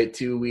him, right?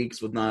 2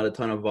 weeks with not a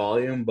ton of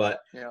volume, but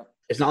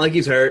it's not like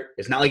he's hurt.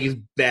 It's not like he's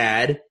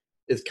bad.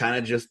 It's kind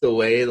of just the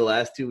way the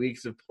last 2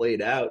 weeks have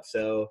played out.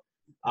 So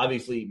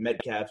obviously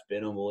Metcalf's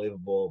been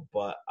unbelievable,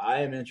 but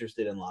I am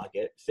interested in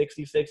Lockett.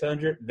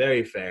 6,600,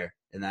 very fair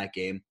in that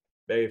game.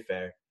 Very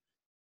fair.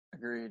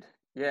 Agreed.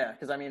 Yeah,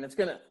 because it's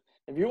gonna,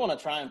 if you want to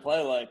try and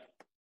play like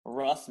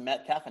Russ,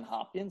 Metcalf, and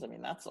Hopkins,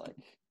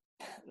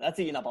 that's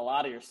eating up a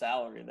lot of your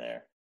salary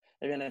there.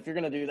 And if you're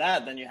gonna do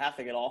that, then you have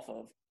to get off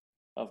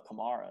of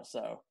Kamara.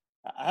 So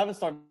I haven't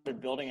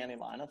started building any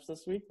lineups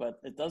this week, but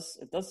it does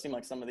seem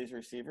like some of these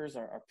receivers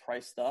are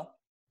priced up,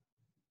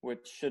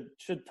 which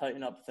should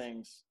tighten up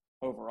things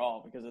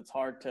overall, because it's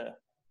hard to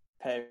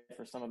pay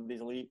for some of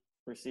these elite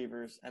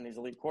receivers and these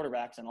elite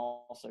quarterbacks and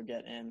also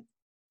get in,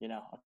 a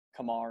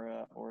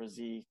Kamara or a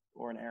Zeke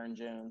or an Aaron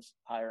Jones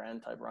higher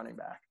end type running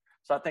back.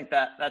 So I think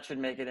that should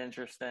make it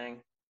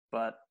interesting.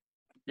 But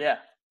yeah,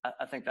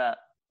 I think that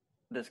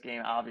this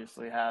game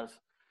obviously has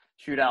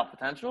shootout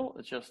potential.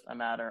 It's just a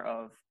matter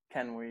of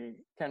can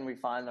we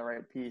find the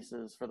right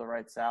pieces for the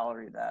right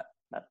salary that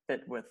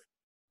fit with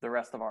the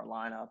rest of our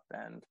lineup,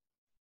 and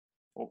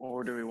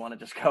or do we want to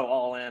just go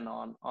all in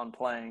on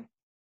playing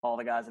all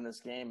the guys in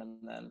this game and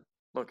then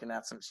looking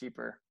at some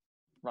cheaper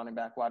running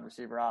back, wide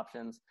receiver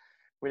options.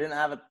 We didn't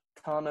have a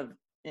ton of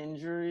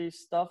injury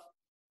stuff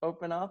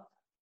open up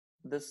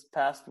this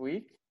past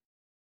week.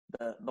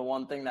 The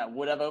one thing that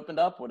would have opened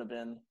up would have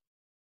been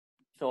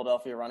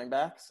Philadelphia running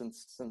back,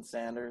 since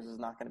Sanders is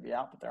not going to be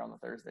out, but they're on the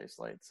Thursday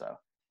slate. So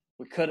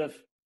we could have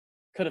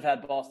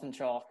had Boston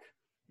chalk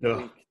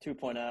week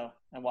 2.0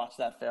 and watch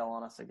that fail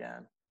on us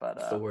again. But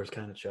it's the worst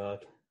kind of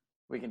chalk.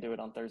 We can do it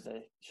on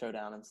Thursday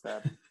Showdown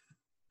instead.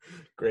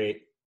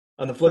 Great.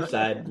 On the flip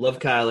side, love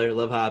Kyler,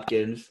 love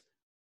Hopkins.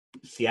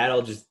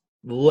 Seattle just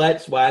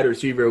lets wide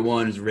receiver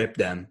ones rip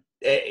them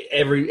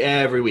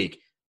every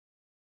week.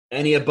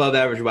 Any above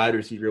average wide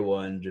receiver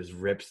one just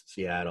rips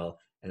Seattle,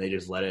 and they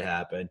just let it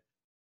happen.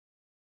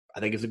 I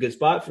think it's a good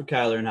spot for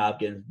Kyler and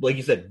Hopkins. Like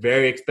you said,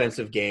 very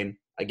expensive game.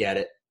 I get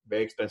it.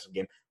 Very expensive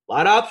game. A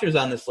lot of options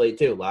on this slate,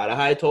 too. A lot of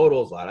high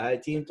totals, a lot of high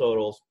team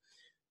totals.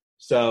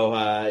 So,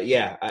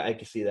 I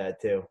can see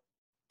that, too.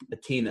 A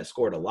team that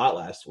scored a lot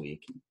last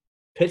week.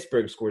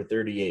 Pittsburgh scored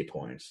 38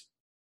 points.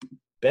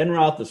 Ben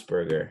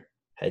Roethlisberger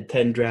had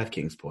 10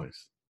 DraftKings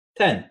points.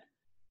 10.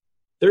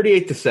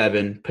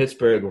 38-7.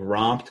 Pittsburgh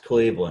romped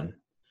Cleveland.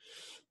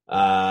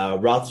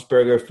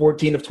 Roethlisberger,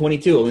 14 of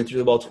 22, only threw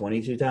the ball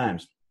 22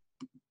 times.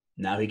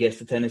 Now he gets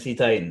the Tennessee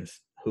Titans,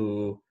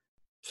 who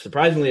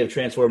surprisingly have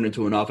transformed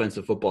into an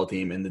offensive football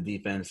team, and the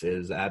defense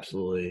is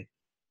absolutely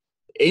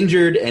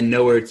injured and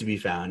nowhere to be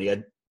found. He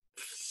had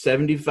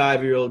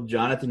 75-year-old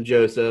Jonathan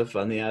Joseph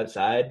on the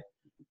outside,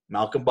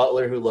 Malcolm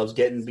Butler, who loves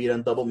getting beat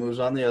on double moves,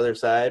 on the other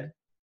side.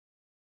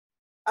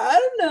 I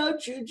don't know.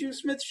 Juju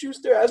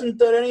Smith-Schuster hasn't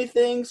done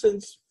anything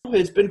since –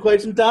 it's been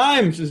quite some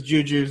time since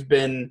Juju's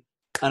been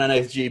on a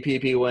nice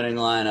GPP winning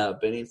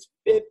lineup, and he's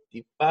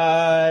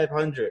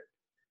 5,500.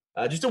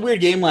 Just a weird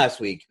game last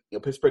week.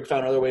 Pittsburgh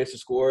found other ways to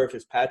score.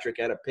 Fitzpatrick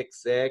had a pick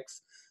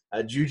six.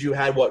 Juju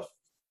had, 4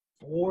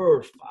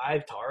 or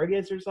 5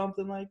 targets or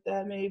something like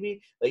that,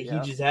 maybe? He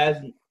just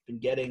hasn't been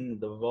getting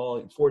the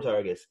volume. 4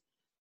 targets.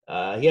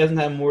 He hasn't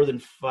had more than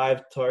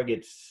 5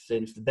 targets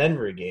since the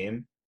Denver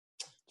game.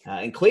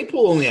 And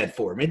Claypool only had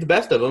 4. Made the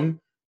best of them.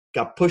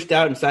 Got pushed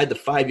out inside the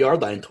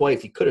 5-yard line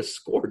twice. He could have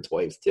scored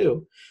twice,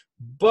 too.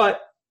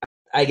 But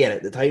I get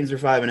it. The Titans are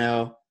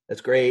 5-0.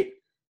 That's great.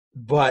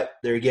 But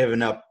they're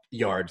giving up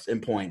yards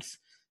and points.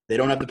 They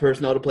don't have the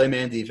personnel to play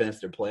man defense.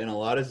 They're playing a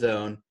lot of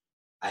zone.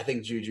 I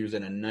think Juju's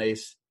in a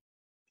nice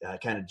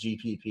kind of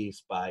GPP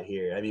spot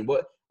here. I mean,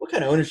 what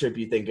kind of ownership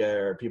do you think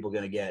are people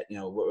going to get,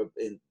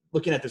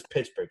 looking at this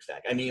Pittsburgh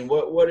stack? I mean,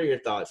 what are your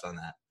thoughts on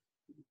that?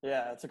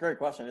 Yeah, it's a great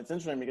question. It's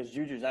interesting because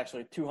Juju's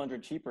actually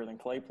 200 cheaper than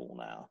Claypool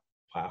now.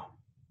 Wow.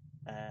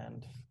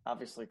 And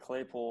obviously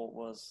Claypool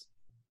was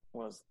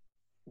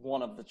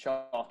one of the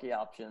chalky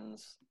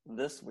options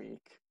this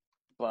week.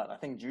 But I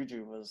think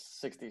Juju was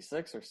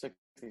 66 or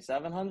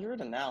 6,700,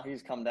 and now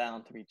he's come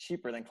down to be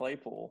cheaper than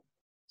Claypool.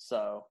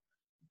 So,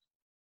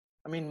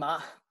 I mean,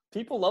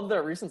 people love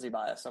their recency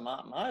bias. So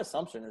my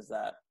assumption is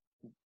that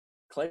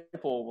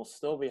Claypool will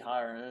still be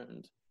higher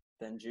owned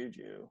than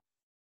Juju.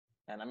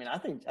 And I mean, I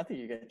think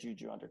you get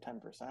Juju under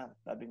 10%.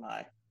 That'd be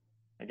my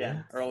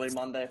early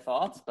Monday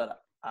thoughts. But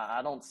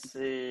I don't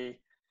see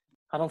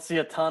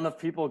a ton of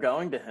people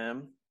going to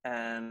him.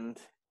 And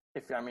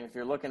if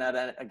you're looking at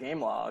a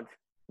game log,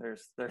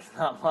 there's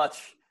not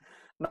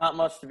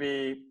much to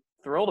be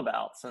thrilled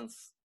about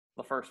since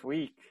the first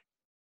week.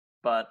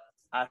 But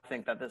I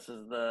think that this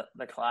is the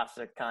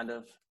classic kind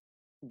of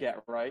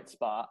get right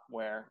spot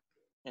where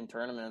in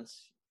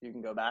tournaments you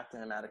can go back to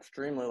him at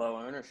extremely low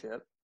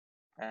ownership.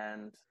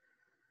 And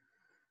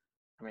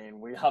I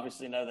mean, we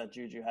obviously know that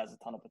Juju has a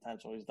ton of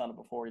potential. He's done it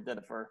before. He did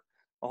it for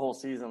a whole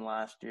season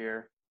last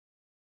year.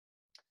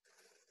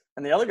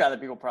 And the other guy that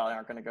people probably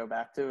aren't going to go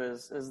back to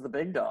is the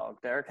big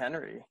dog, Derrick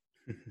Henry.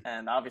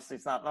 And obviously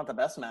it's not the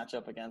best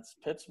matchup against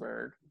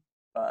Pittsburgh.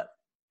 But,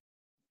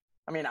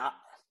 I mean,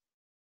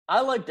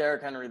 I like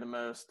Derrick Henry the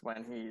most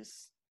when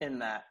he's in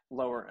that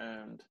lower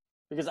owned.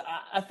 Because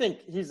I think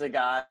he's a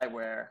guy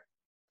where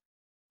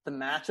the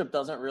matchup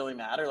doesn't really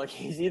matter.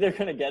 He's either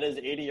going to get his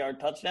 80-yard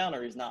touchdown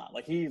or he's not.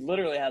 He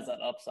literally has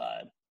that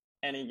upside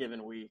any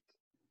given week.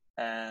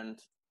 And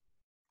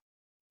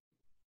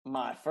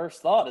my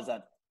first thought is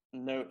that,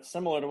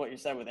 similar to what you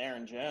said with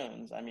Aaron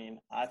Jones, I mean,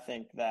 I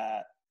think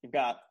that you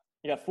got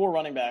 4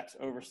 running backs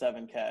over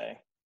 7K.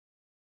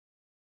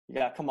 You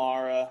got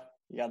Kamara,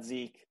 you got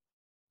Zeke,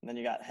 and then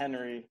you got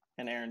Henry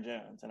and Aaron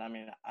Jones. And I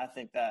mean, I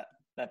think that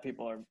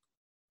people are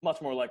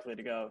much more likely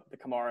to go the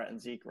Kamara and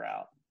Zeke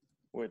route,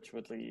 which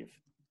would leave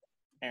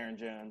Aaron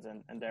Jones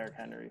and Derrick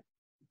Henry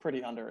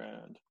pretty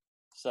under-owned.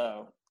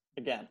 So,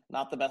 again,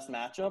 not the best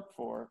matchup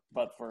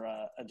but for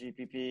a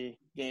GPP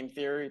game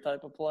theory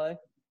type of play.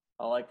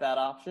 I like that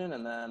option.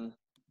 And then,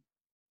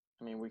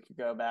 I mean, we could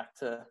go back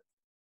to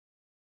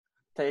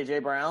A.J.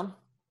 Brown.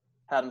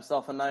 Had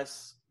himself a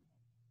nice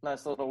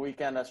little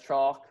weekend as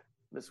chalk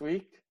this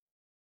week.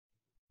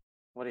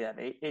 What do you have?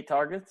 Eight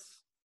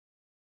targets?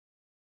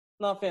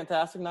 Not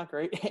fantastic, not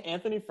great.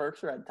 Anthony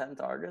Ferkser had 10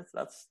 targets.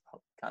 That's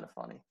kind of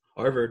funny.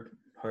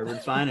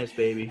 Harvard's finest,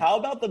 baby. How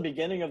about the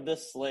beginning of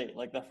this slate?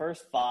 Like the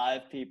first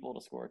 5 people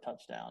to score a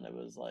touchdown, it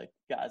was like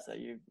guys that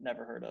you've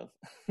never heard of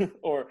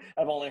or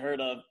have only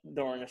heard of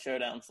during a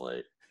showdown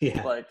slate.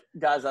 Yeah. Like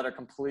guys that are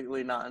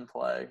completely not in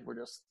play were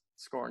just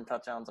scoring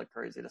touchdowns like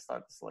crazy to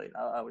start the slate.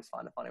 I always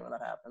find it funny when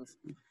that happens.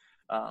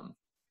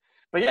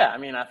 But yeah, I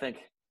mean, I think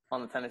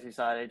on the Tennessee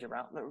side, A.J.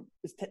 Brown.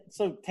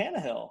 So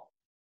Tannehill,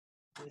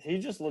 is he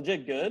just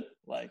legit good?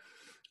 Like,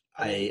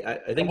 I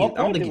think at what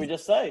point did we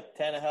just say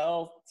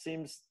Tannehill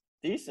seems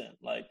decent?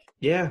 Like,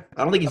 yeah,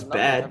 I don't think he's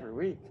bad every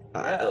week.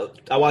 Yeah.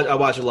 I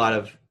watch a lot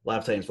of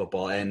Titans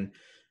football, and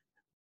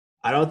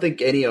I don't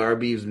think any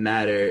RBs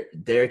matter.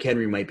 Derrick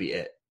Henry might be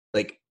it.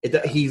 Like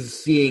he's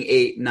seeing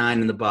 8,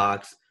 9 in the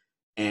box,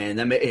 and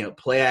then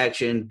play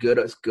action, good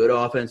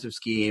offensive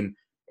scheme.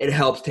 It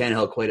helps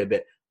Tannehill quite a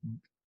bit.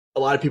 A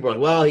lot of people are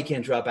like, well, he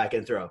can't drop back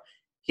and throw.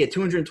 He had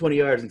 220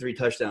 yards and 3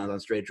 touchdowns on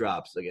straight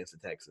drops against the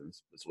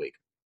Texans this week.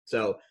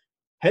 So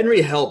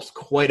Henry helps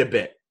quite a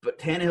bit, but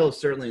Tannehill is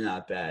certainly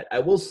not bad. I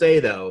will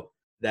say, though,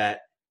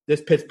 that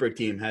this Pittsburgh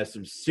team has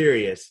some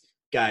serious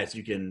guys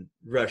who can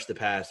rush the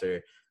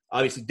passer.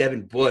 Obviously,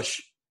 Devin Bush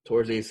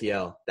towards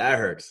ACL. That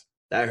hurts.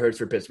 That hurts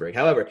for Pittsburgh.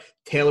 However,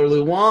 Taylor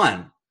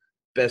Lewan,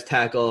 best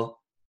tackle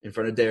in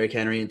front of Derrick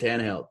Henry and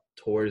Tannehill,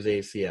 towards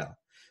ACL.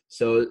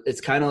 So it's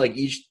kind of like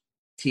each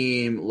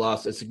team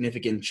lost a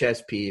significant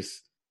chess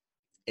piece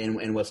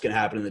in what's going to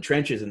happen in the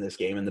trenches in this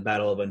game, in the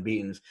battle of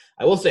unbeatens.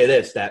 I will say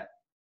this, that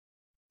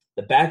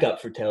the backup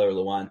for Taylor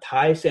Lewan,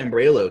 Ty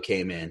Sambrailo,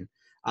 came in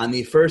on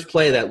the first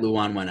play that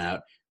Lewan went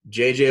out.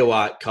 J.J.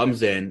 Watt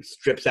comes in,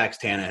 strip sacks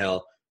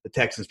Tannehill. The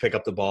Texans pick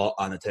up the ball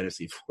on the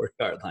Tennessee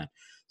 4-yard line.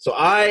 So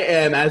I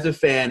am, as a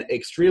fan,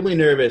 extremely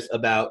nervous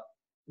about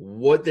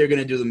what they're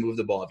going to do to move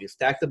the ball. If you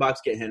stack the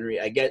box, get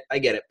Henry, I get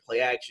it. Play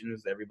action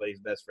is everybody's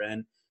best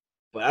friend.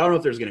 But I don't know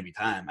if there's going to be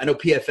time. I know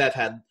PFF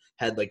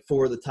had like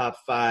 4 of the top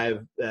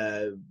 5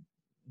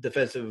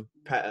 defensive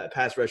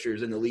pass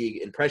rushers in the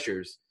league in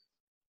pressures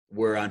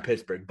were on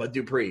Pittsburgh. Bud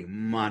Dupree,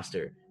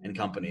 monster, and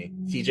company.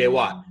 TJ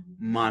Watt,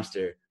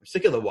 monster. I'm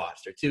sick of the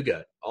Watts. They're too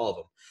good, all of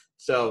them.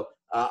 So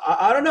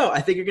I don't know. I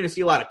think you're going to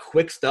see a lot of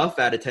quick stuff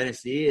out of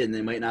Tennessee, and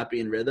they might not be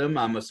in rhythm.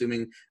 I'm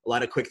assuming a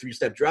lot of quick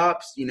 3-step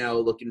drops,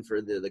 looking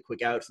for the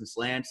quick outs and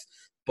slants.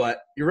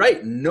 But you're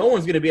right. No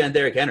one's going to be on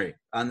Derrick Henry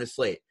on this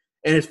slate.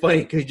 And it's funny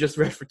because he just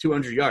rushed for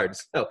 200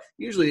 yards. So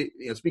usually,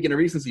 speaking of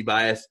recency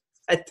bias,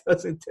 that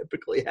doesn't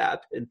typically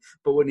happen.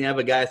 But when you have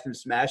a guy through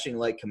smashing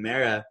like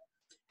Kamara,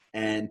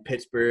 and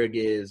Pittsburgh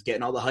is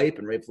getting all the hype,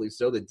 and rightfully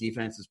so, the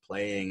defense is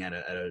playing at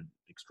an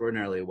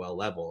extraordinarily well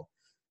level,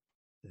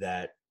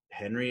 that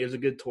Henry is a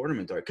good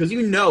tournament target. Because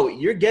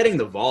you're getting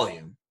the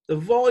volume. The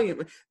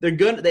volume,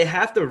 they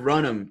have to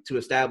run him to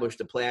establish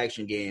the play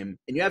action game,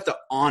 and you have to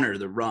honor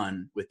the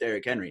run with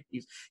Derrick Henry.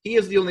 He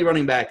is the only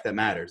running back that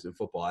matters in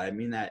football. I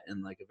mean that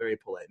in like a very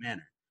polite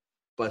manner,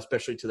 but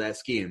especially to that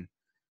scheme.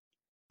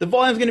 The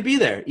volume's going to be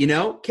there,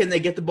 Can they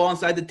get the ball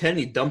inside the 10?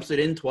 He dumps it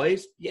in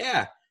twice?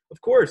 Yeah, of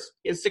course.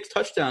 He has 6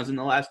 touchdowns in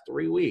the last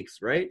 3 weeks,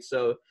 right?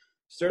 So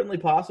certainly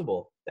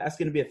possible. That's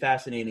going to be a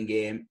fascinating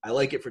game. I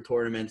like it for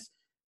tournaments.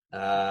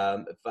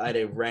 If I had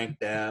to rank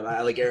them, I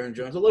like Aaron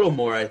Jones a little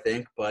more, I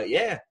think. But,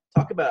 yeah,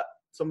 talk about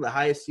some of the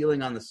highest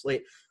ceiling on the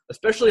slate,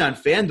 especially on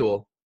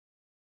FanDuel.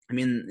 I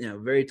mean,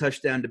 very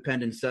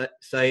touchdown-dependent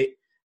site.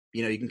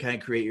 You can kind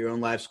of create your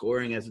own live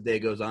scoring as the day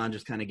goes on,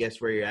 just kind of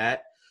guess where you're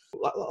at.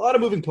 A lot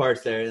of moving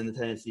parts there in the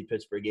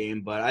Tennessee-Pittsburgh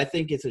game, but I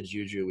think it's a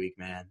juju week,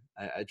 man.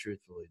 I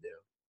truthfully do.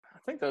 I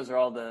think those are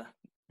all the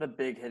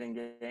big hitting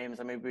games.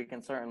 I mean, we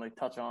can certainly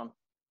touch on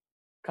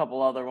a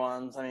couple other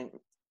ones. I mean,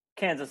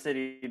 Kansas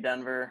City,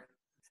 Denver,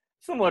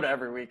 similar to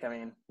every week. I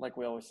mean, like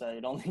we always say,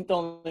 you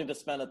don't need to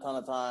spend a ton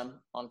of time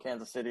on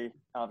Kansas City.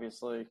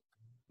 Obviously,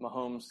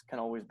 Mahomes can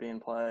always be in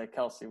play.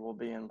 Kelsey will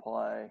be in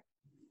play.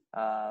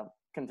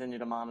 Continue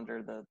to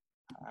monitor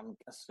I'm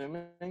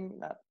assuming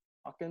that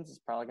Hawkins is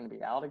probably going to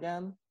be out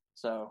again.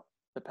 So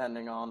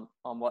depending on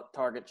what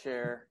target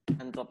share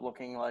ends up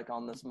looking like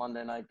on this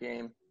Monday night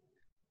game,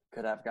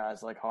 could have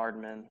guys like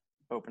Hardman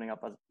opening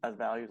up as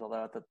values,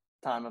 although at the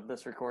time of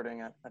this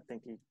recording, I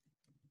think he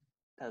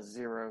has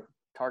 0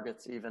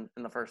 targets even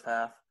in the first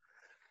half.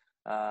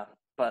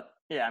 But,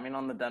 yeah, I mean,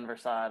 on the Denver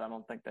side, I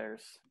don't think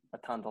there's a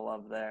ton to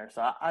love there.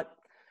 So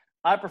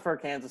I prefer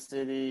Kansas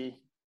City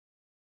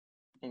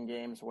in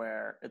games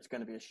where it's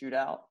going to be a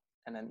shootout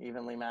and an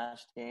evenly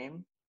matched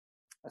game,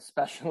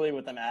 especially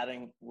with them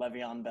adding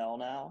Le'Veon Bell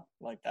now.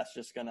 Like, that's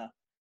just going to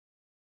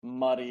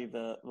muddy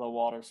the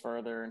waters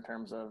further in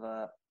terms of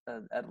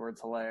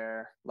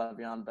Edwards-Helaire,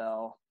 Le'Veon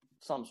Bell,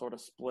 some sort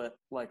of split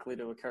likely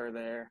to occur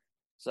there.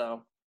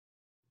 So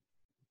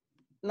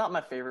not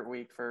my favorite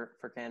week for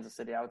Kansas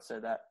City. I would say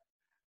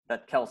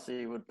that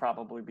Kelsey would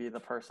probably be the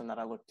person that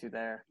I look to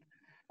there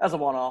as a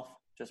one-off,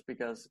 just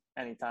because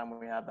anytime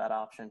we have that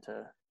option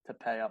to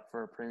pay up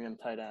for a premium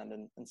tight end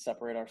and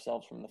separate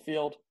ourselves from the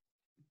field,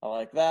 I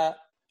like that.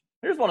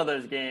 Here's one of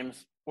those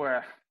games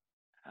where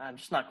I'm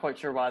just not quite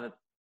sure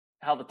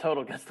how the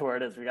total gets to where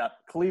it is. We got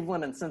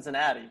Cleveland and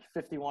Cincinnati,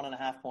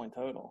 51.5-point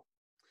total.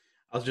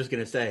 I was just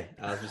going to say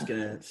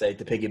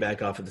to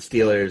piggyback off of the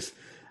Steelers,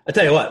 I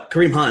tell you what,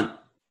 Kareem Hunt,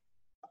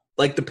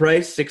 like the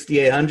price,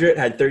 6,800,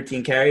 had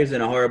 13 carries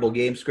in a horrible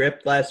game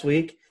script last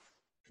week.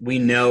 We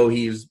know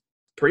he's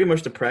pretty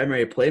much the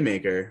primary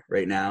playmaker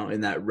right now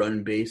in that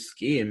run-based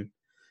scheme.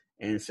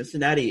 And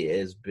Cincinnati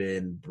has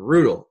been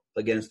brutal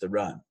against the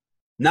run.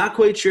 Not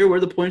quite sure where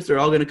the points are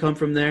all going to come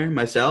from there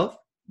myself,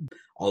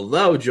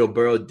 although Joe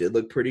Burrow did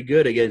look pretty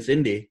good against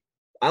Indy.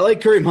 I like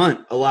Kareem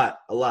Hunt a lot.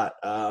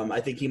 I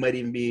think he might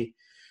even be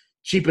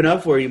cheap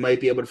enough where you might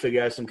be able to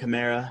figure out some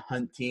Kamara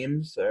Hunt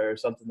teams or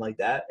something like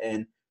that.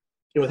 And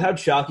with how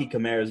chalky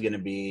Kamara is going to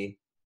be,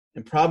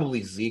 and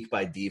probably Zeke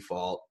by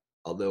default,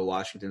 although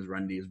Washington's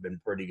run D has been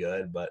pretty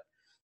good, but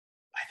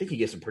I think he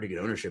gets some pretty good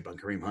ownership on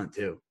Kareem Hunt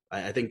too.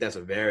 I think that's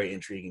a very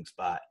intriguing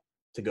spot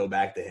to go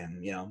back to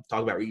him.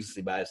 Talk about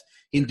recency bias.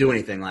 He didn't do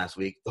anything last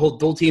week. The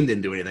whole team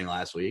didn't do anything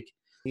last week.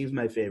 He's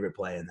my favorite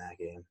play in that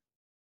game.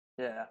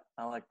 Yeah,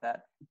 I like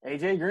that.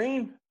 AJ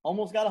Green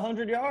almost got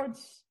 100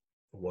 yards.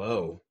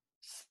 Whoa.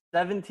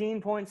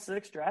 17.6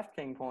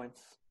 DraftKings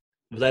points.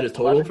 Was that his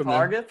total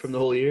from the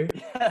whole year?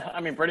 Yeah,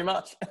 I mean, pretty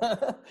much.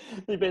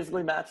 He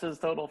basically matched his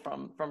total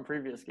from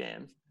previous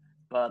games.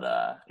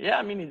 But, yeah,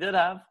 I mean, he did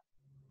have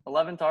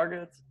 11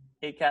 targets,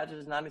 8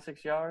 catches,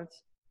 96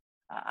 yards.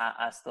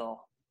 I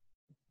still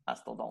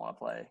don't want to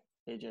play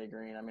AJ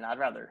Green. I mean, I'd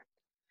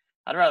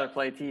rather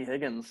play T.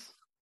 Higgins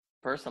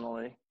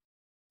personally.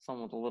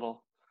 Someone with a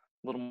little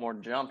more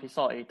jump. He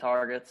saw 8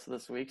 targets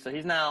this week. So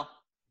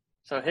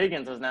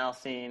Higgins has now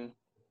seen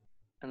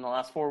in the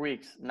last 4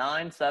 weeks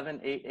 9, 7,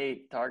 8,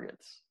 8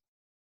 targets.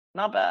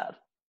 Not bad.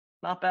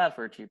 Not bad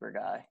for a cheaper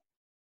guy.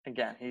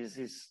 Again,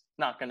 he's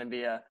not going to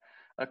be a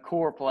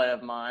core play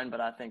of mine,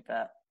 but I think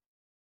that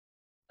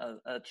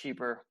a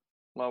cheaper,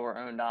 lower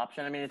owned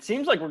option. I mean, it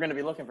seems like we're going to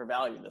be looking for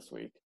value this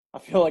week. I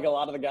feel like a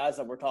lot of the guys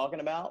that we're talking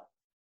about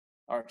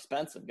are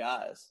expensive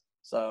guys.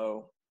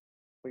 So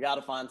we got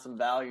to find some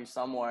value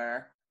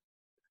somewhere.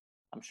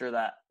 I'm sure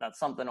that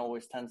something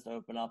always tends to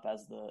open up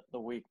as the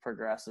week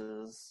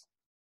progresses.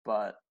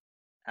 But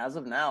as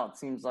of now, it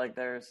seems like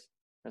there's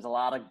a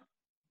lot of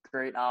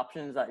great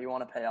options that you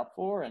want to pay up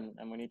for, and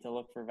we need to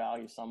look for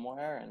value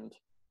somewhere. And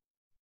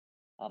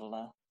I don't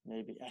know,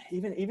 maybe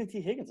even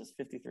T. Higgins is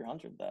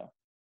 5,300 though.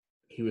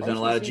 He was in a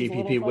lot of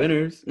GPP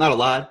winners. Not a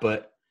lot,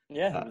 but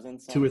yeah, he was in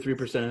some 2 or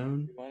 3%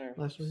 owned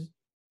last week.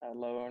 Had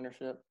low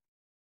ownership.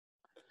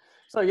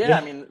 So yeah,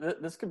 I mean,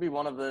 this could be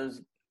one of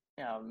those.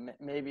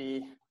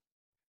 Maybe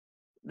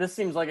this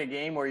seems like a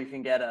game where you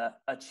can get a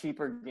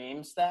cheaper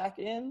game stack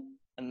in,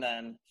 and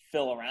then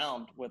fill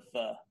around with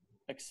the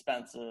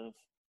expensive,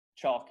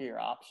 chalkier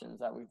options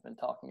that we've been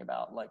talking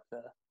about, like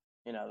the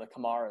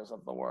Kamaras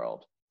of the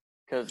world.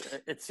 Because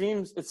it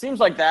seems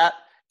like that.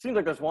 It seems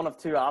like there's one of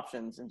two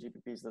options in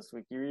GPPs this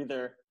week. You're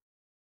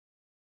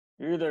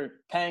either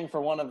paying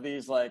for one of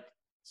these like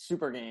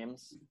super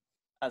games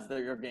as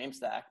your game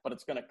stack, but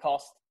it's going to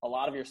cost a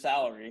lot of your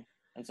salary,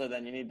 and so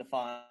then you need to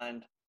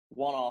find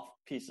one-off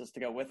pieces to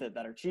go with it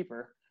that are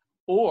cheaper,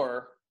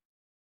 or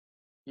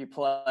you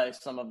play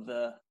some of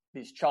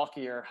these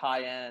chalkier,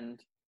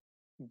 high-end,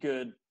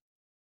 good,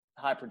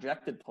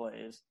 high-projected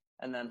plays,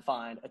 and then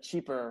find a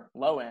cheaper,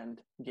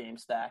 low-end game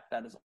stack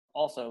that is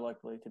also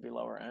likely to be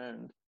lower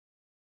owned.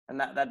 And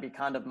that'd be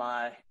kind of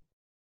I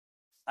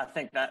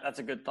think that's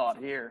a good thought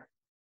here.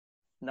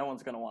 No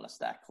one's going to want to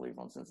stack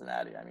Cleveland,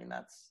 Cincinnati. I mean,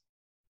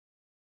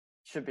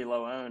 should be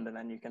low owned, and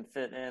then you can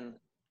fit in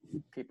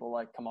people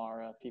like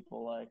Kamara,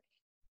 people like,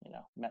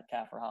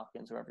 Metcalf or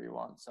Hopkins, whoever you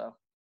want. So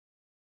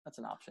that's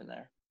an option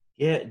there.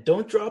 Yeah,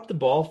 don't drop the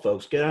ball,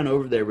 folks. Get on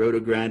over there, Roto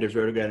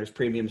Grinders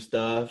premium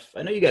stuff.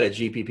 I know you got a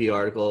GPP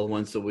article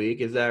once a week.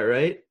 Is that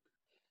right?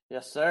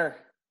 Yes, sir.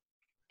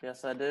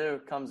 Yes, I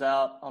do. Comes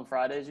out on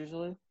Fridays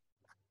usually.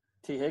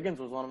 T. Higgins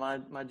was one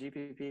of my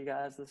GPP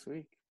guys this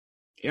week.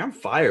 You're on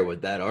fire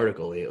with that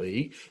article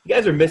lately. You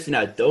guys are missing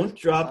out. Don't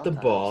drop the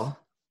ball.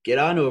 Get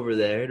on over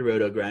there to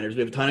Roto Grinders. We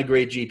have a ton of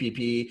great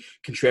GPP,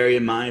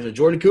 contrarian minds. And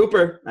Jordan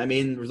Cooper, I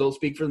mean, results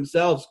speak for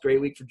themselves. Great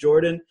week for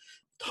Jordan.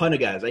 Ton of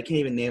guys. I can't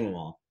even name them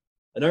all.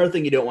 Another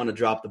thing you don't want to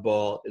drop the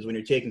ball is when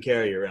you're taking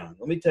care of your own.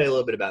 Let me tell you a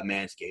little bit about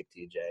Manscaped,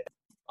 TJ.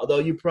 Although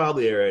you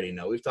probably already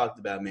know. We've talked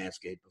about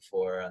Manscaped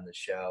before on the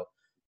show.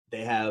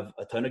 They have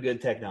a ton of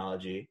good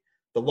technology.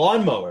 The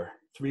Lawnmower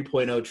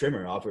 3.0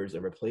 trimmer offers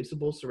a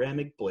replaceable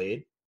ceramic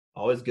blade.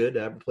 Always good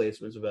to have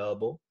replacements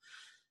available,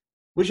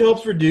 which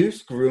helps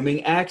reduce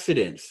grooming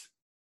accidents.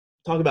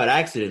 Talk about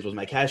accidents was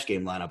my cash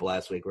game lineup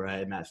last week, where I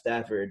had Matt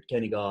Stafford,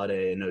 Kenny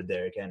Golladay, and no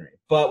Derrick Henry.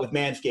 But with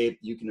Manscaped,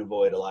 you can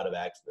avoid a lot of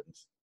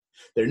accidents.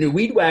 Their new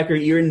Weed Whacker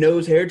ear and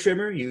nose hair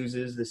trimmer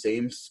uses the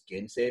same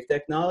skin-safe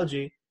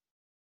technology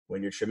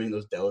when you're trimming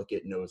those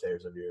delicate nose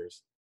hairs of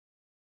yours.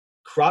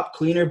 Crop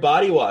Cleaner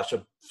Body Wash,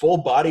 a full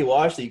body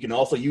wash that you can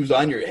also use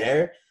on your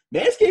hair.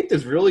 Manscaped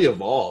has really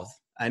evolved.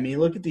 I mean,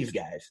 look at these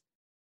guys.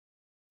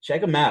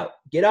 Check them out.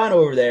 Get on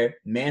over there,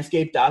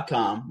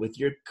 manscaped.com, with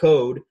your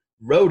code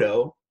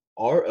ROTO,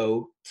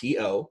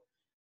 ROTO.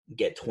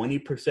 get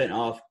 20%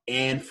 off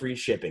and free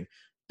shipping.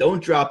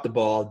 Don't drop the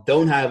ball.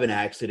 Don't have an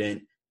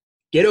accident.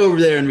 Get over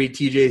there and read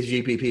TJ's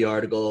GPP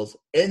articles,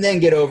 and then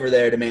get over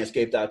there to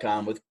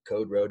manscaped.com with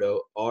code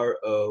ROTO,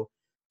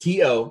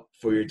 ROTO,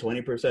 for your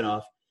 20%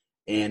 off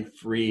and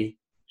free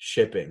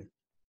shipping.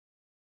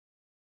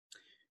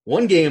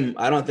 One game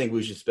I don't think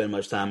we should spend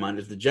much time on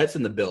is the Jets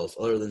and the Bills,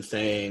 other than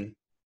saying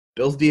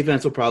Bills'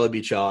 defense will probably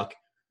be chalk.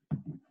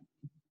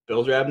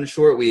 Bills are having a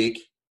short week.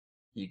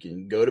 You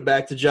can go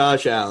back to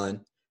Josh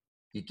Allen.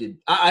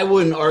 I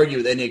wouldn't argue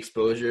with any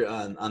exposure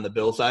on the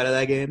Bills side of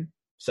that game.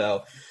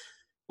 So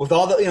with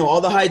all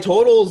the high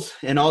totals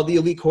and all the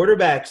elite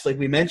quarterbacks, like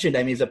we mentioned,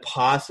 I mean, is it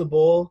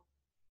possible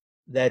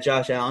that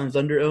Josh Allen's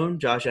under-owned?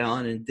 Josh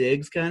Allen and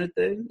Diggs kind of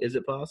thing? Is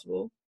it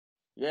possible?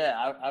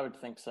 Yeah, I would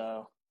think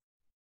so.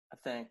 I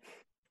think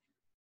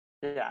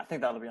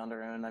that'll be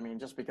under-owned. I mean,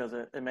 just because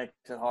it makes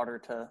it harder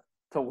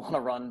to want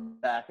to run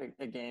back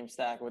a game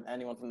stack with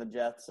anyone from the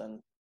Jets. And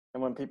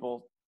when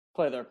people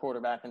play their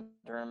quarterback in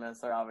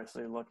tournaments, they're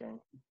obviously looking,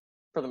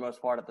 for the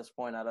most part at this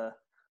point, at a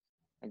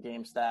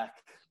game stack,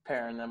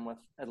 pairing them with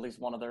at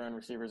least one of their own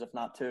receivers, if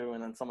not two,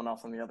 and then someone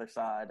else on the other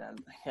side. And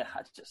yeah,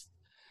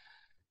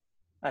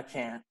 I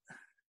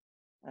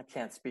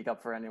can't speak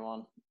up for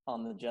anyone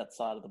on the Jets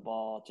side of the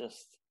ball.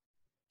 Just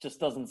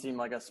doesn't seem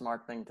like a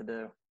smart thing to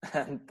do.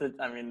 And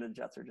the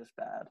Jets are just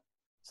bad.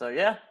 So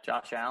yeah,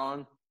 Josh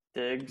Allen,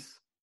 Diggs,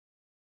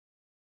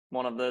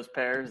 one of those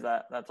pairs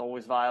that's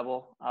always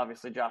viable.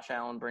 Obviously, Josh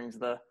Allen brings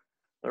the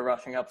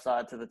rushing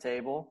upside to the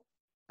table,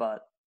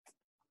 but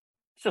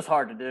it's just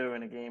hard to do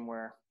in a game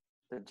where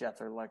the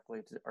Jets are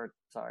likely to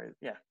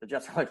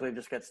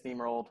just get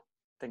steamrolled.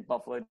 I think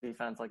Buffalo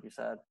defense, like you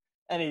said,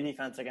 any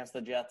defense against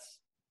the Jets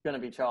going to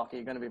be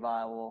chalky, going to be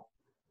viable,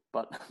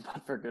 but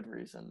for good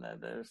reason.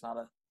 There's not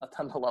a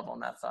ton to love on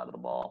that side of the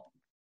ball.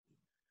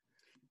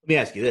 Let me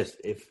ask you this.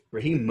 If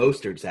Raheem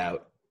Mostert's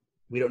out,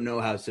 we don't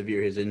know how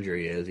severe his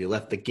injury is. He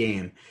left the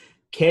game.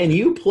 Can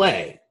you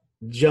play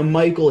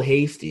JaMycal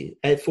Hasty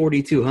at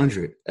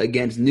 4,200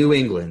 against New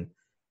England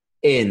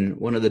in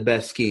one of the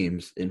best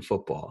schemes in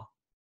football?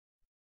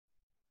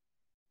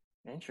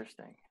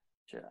 Interesting.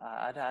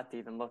 I'd have to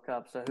even look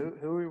up. So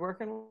who are we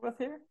working with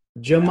here?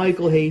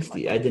 JaMycal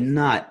Hasty. I did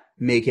not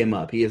make him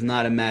up. He is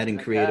not a Madden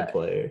creative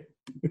player.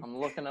 I'm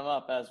looking him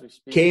up as we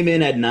speak. Came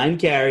in at 9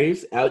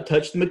 carries,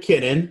 out-touched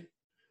McKinnon,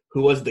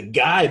 who was the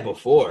guy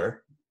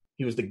before.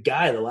 He was the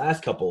guy the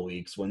last couple of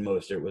weeks when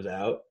Mostert was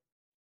out.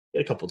 He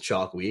had a couple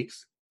chalk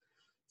weeks.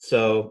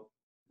 So,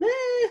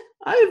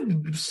 I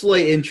have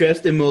slight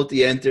interest in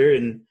multi-enter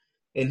and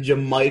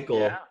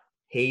JaMycal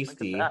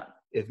Hasty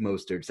if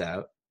Mostert's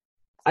out.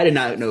 I did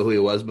not know who he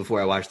was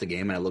before I watched the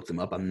game, and I looked him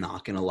up. I'm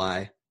not going to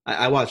lie.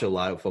 I watch a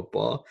lot of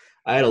football.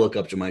 I had to look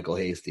up JaMycal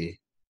Hasty.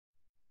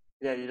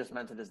 Yeah, you just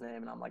mentioned his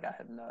name, and I'm like, I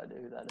have no idea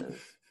who that is.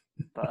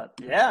 But,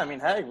 yeah, I mean,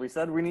 hey, we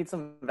said we need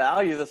some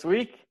value this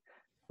week.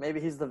 Maybe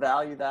he's the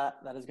value that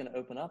is going to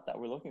open up that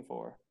we're looking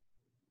for.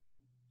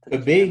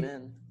 Could be.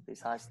 In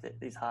these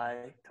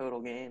high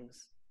total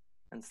games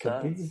and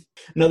studs.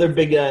 Another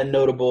big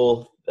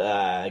notable,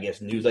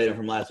 news item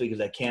from last week is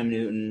that Cam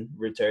Newton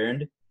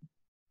returned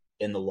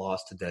in the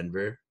loss to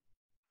Denver.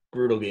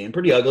 Brutal game.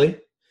 Pretty ugly.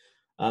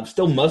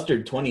 Still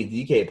mustered 20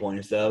 DK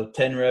points, though.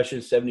 10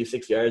 rushes,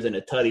 76 yards, and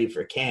a tutty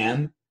for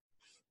Cam.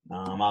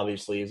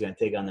 Obviously, he's going to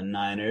take on the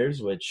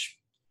Niners, which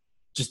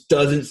just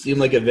doesn't seem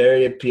like a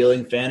very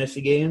appealing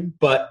fantasy game.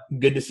 But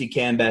good to see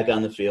Cam back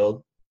on the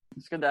field.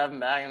 It's good to have him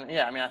back. And,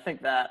 yeah, I mean, I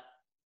think that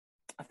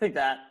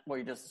what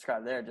you just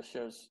described there just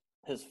shows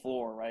his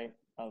floor, right,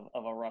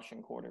 of a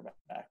rushing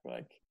quarterback.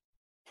 Like,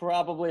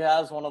 probably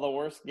has one of the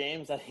worst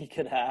games that he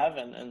could have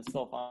and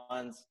still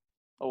finds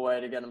a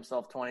way to get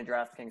himself 20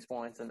 DraftKings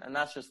points. And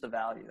that's just the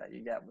value that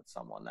you get with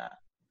someone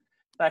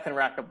that can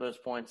rack up those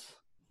points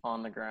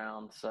on the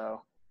ground.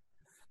 So,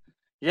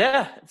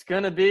 yeah, it's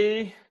going to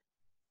be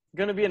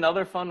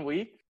another fun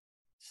week.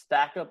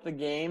 Stack up the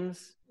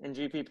games in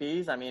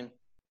GPPs. I mean,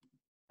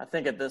 I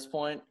think at this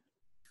point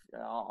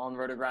on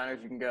Roto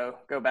Grinders, you can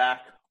go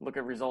back, look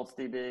at results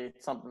DB.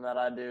 It's something that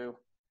I do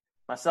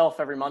myself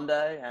every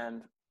Monday.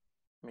 And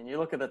I mean, you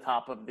look at the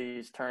top of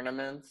these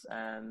tournaments,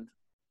 and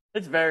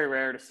it's very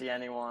rare to see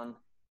anyone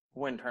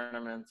win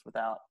tournaments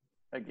without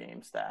a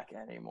game stack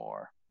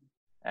anymore.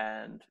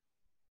 And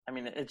I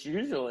mean, it's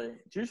usually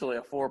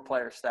a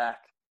 4-player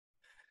stack,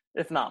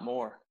 if not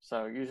more.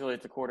 So usually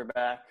it's a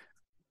quarterback,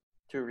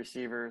 2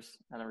 receivers,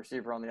 and a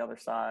receiver on the other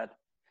side.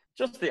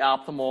 Just the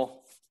optimal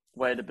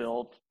way to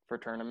build for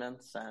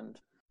tournaments. And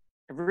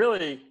it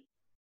really,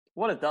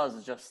 what it does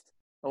is just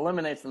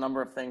eliminates the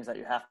number of things that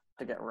you have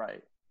to get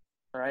right?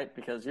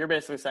 Because you're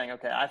basically saying,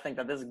 okay, I think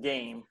that this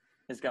game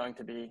is going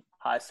to be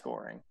high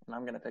scoring, and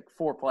I'm going to pick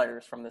 4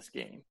 players from this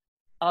game.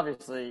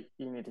 Obviously,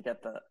 you need to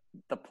get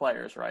the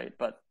players right,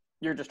 but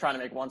you're just trying to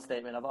make one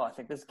statement of, I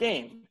think this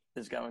game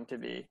is going to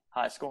be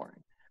high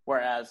scoring.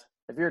 Whereas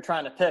if you're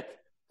trying to pick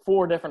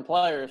 4 different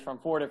players from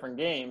 4 different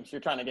games,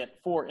 you're trying to get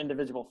 4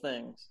 individual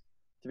things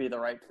to be the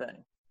right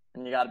thing.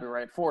 And you got to be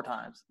right 4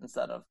 times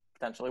instead of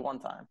potentially 1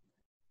 time.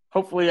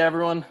 Hopefully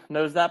everyone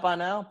knows that by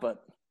now,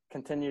 but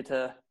continue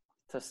to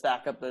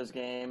stack up those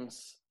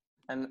games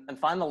and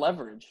find the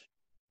leverage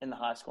in the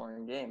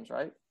high-scoring games,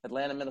 right?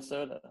 Atlanta,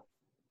 Minnesota.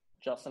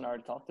 Justin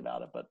already talked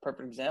about it, but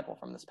perfect example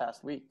from this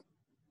past week.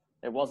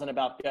 It wasn't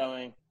about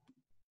going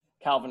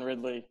Calvin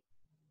Ridley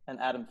and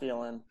Adam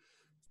Thielen.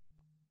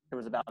 It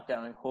was about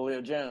going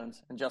Julio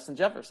Jones and Justin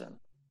Jefferson.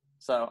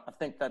 So I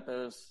think that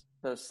those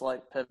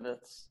slight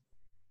pivots,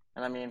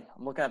 and I mean,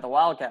 I'm looking at the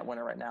Wildcat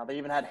winner right now. They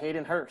even had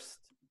Hayden Hurst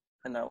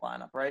in their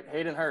lineup, right?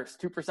 Hayden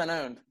Hurst, 2%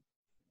 owned,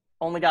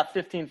 only got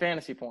 15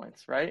 fantasy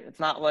points, right? It's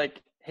not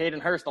like Hayden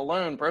Hurst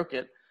alone broke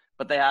it,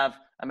 but they have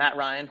a Matt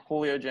Ryan,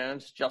 Julio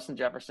Jones, Justin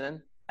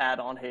Jefferson, add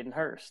on Hayden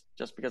Hurst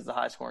just because it's a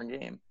high-scoring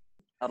game.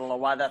 I don't know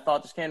why that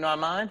thought just came to my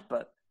mind,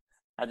 but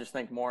I just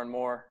think more and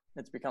more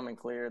it's becoming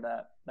clear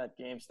that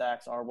game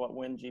stacks are what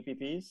win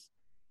GPPs,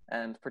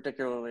 and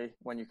particularly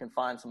when you can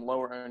find some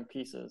lower-owned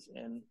pieces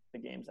in the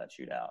games that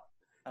shoot out.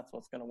 That's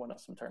what's going to win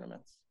us some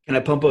tournaments. Can I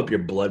pump up your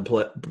blood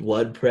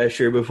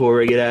pressure before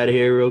we get out of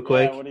here real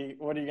quick? Yeah,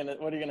 what are you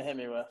gonna hit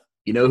me with?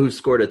 You know who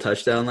scored a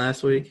touchdown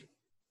last week?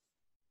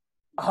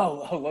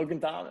 Oh, Logan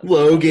Thomas.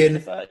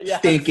 Logan yes,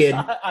 stinking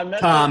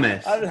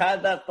Thomas. I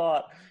had that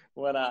thought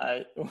when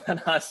I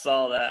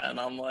saw that, and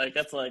I'm like,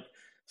 that's like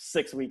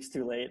 6 weeks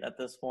too late at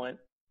this point.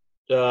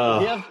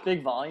 Did he have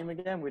big volume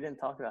again? We didn't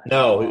talk about him.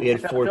 No, he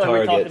had 4 targets.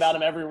 We talked about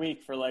him every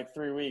week for like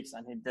 3 weeks,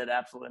 and he did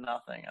absolutely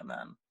nothing. And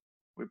then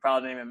we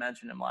probably didn't even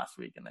mention him last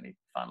week, and then he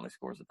finally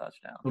scores a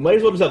touchdown. We might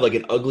as well just have like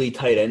an ugly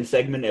tight end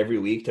segment every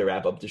week to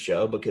wrap up the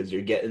show, because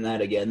you're getting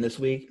that again this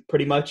week,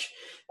 pretty much,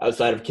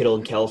 outside of Kittle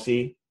and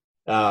Kelsey.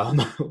 We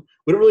don't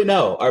really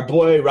know. Our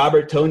boy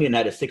Robert Tonyan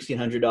had a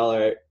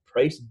 $1,600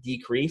 price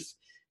decrease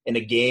in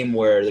a game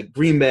where the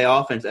Green Bay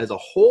offense as a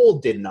whole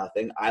did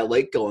nothing. I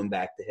like going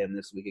back to him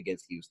this week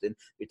against Houston.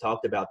 We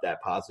talked about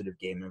that positive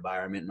game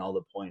environment and all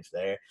the points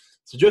there.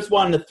 So just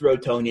wanted to throw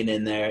Tonyan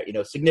in there.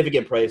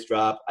 Significant price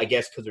drop, I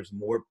guess, because there's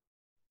more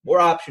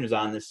options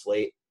on this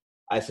slate,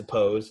 I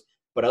suppose.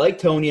 But I like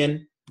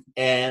Tonyan.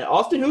 And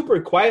Austin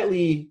Hooper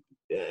quietly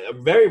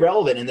very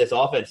relevant in this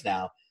offense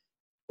now.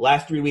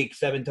 Last 3 weeks,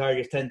 7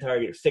 targets, 10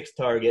 targets, 6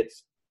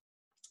 targets,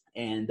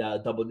 and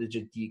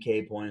double-digit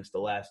DK points the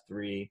last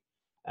 3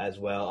 as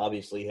well.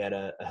 Obviously, he had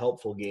a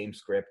helpful game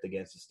script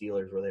against the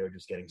Steelers where they were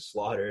just getting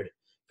slaughtered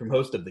for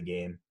most of the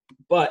game.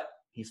 But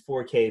he's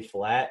 4K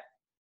flat,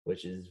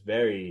 which is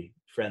very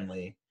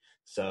friendly.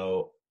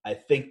 So I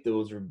think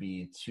those would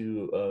be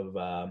 2 of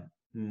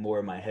more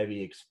of my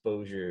heavy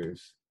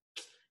exposures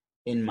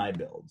in my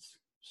builds.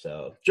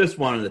 So just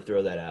wanted to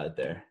throw that out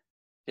there.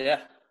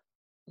 Yeah.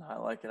 No, I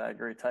like it. I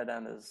agree. Tight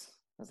end is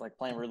like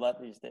playing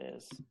roulette these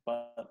days.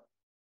 But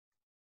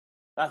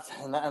that's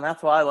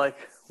why,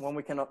 like, when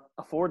we can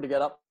afford to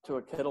get up to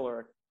a Kittle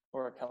or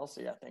a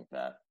Kelsey, I think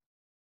that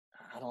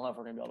I don't know if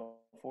we're going to be able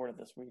to afford it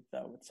this week,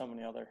 though, with so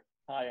many other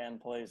high-end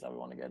plays that we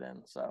want to get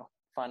in. So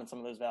finding some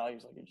of those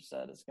values, like you just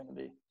said, is going to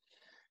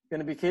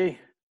be key.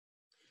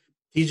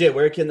 TJ,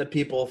 where can the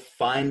people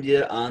find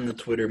you on the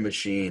Twitter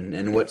machine,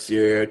 and what's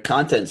your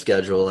content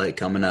schedule like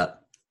coming up?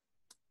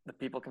 The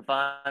people can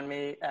find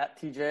me at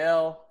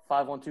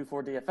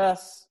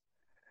TJL5124DFS.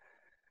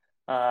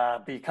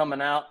 Be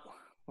coming out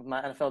with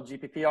my NFL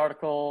GPP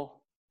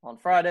article on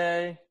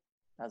Friday,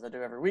 as I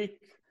do every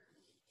week,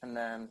 and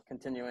then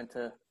continuing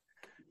to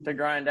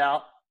grind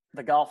out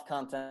the golf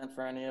content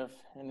for any of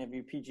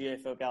you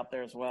PGA folk out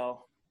there as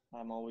well.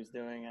 I'm always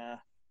doing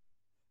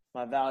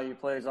my value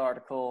plays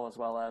article, as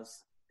well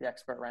as the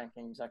expert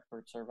rankings,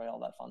 expert survey, all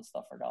that fun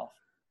stuff for golf.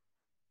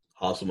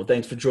 Awesome. Well,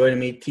 thanks for joining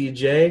me,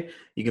 TJ.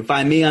 You can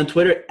find me on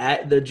Twitter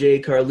at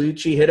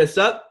 @TheJCarlucci. Hit us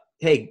up.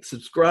 Hey,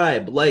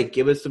 subscribe,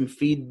 give us some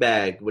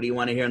feedback. What do you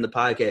want to hear on the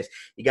podcast?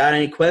 You got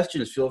any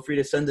questions, feel free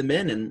to send them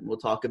in, and we'll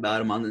talk about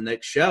them on the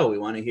next show. We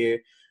want to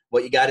hear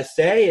what you got to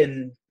say,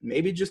 and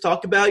maybe just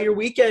talk about your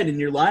weekend and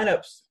your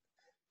lineups.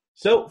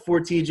 So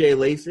for TJ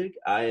Lasik,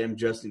 I am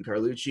Justin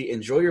Carlucci.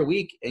 Enjoy your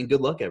week, and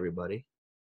good luck, everybody.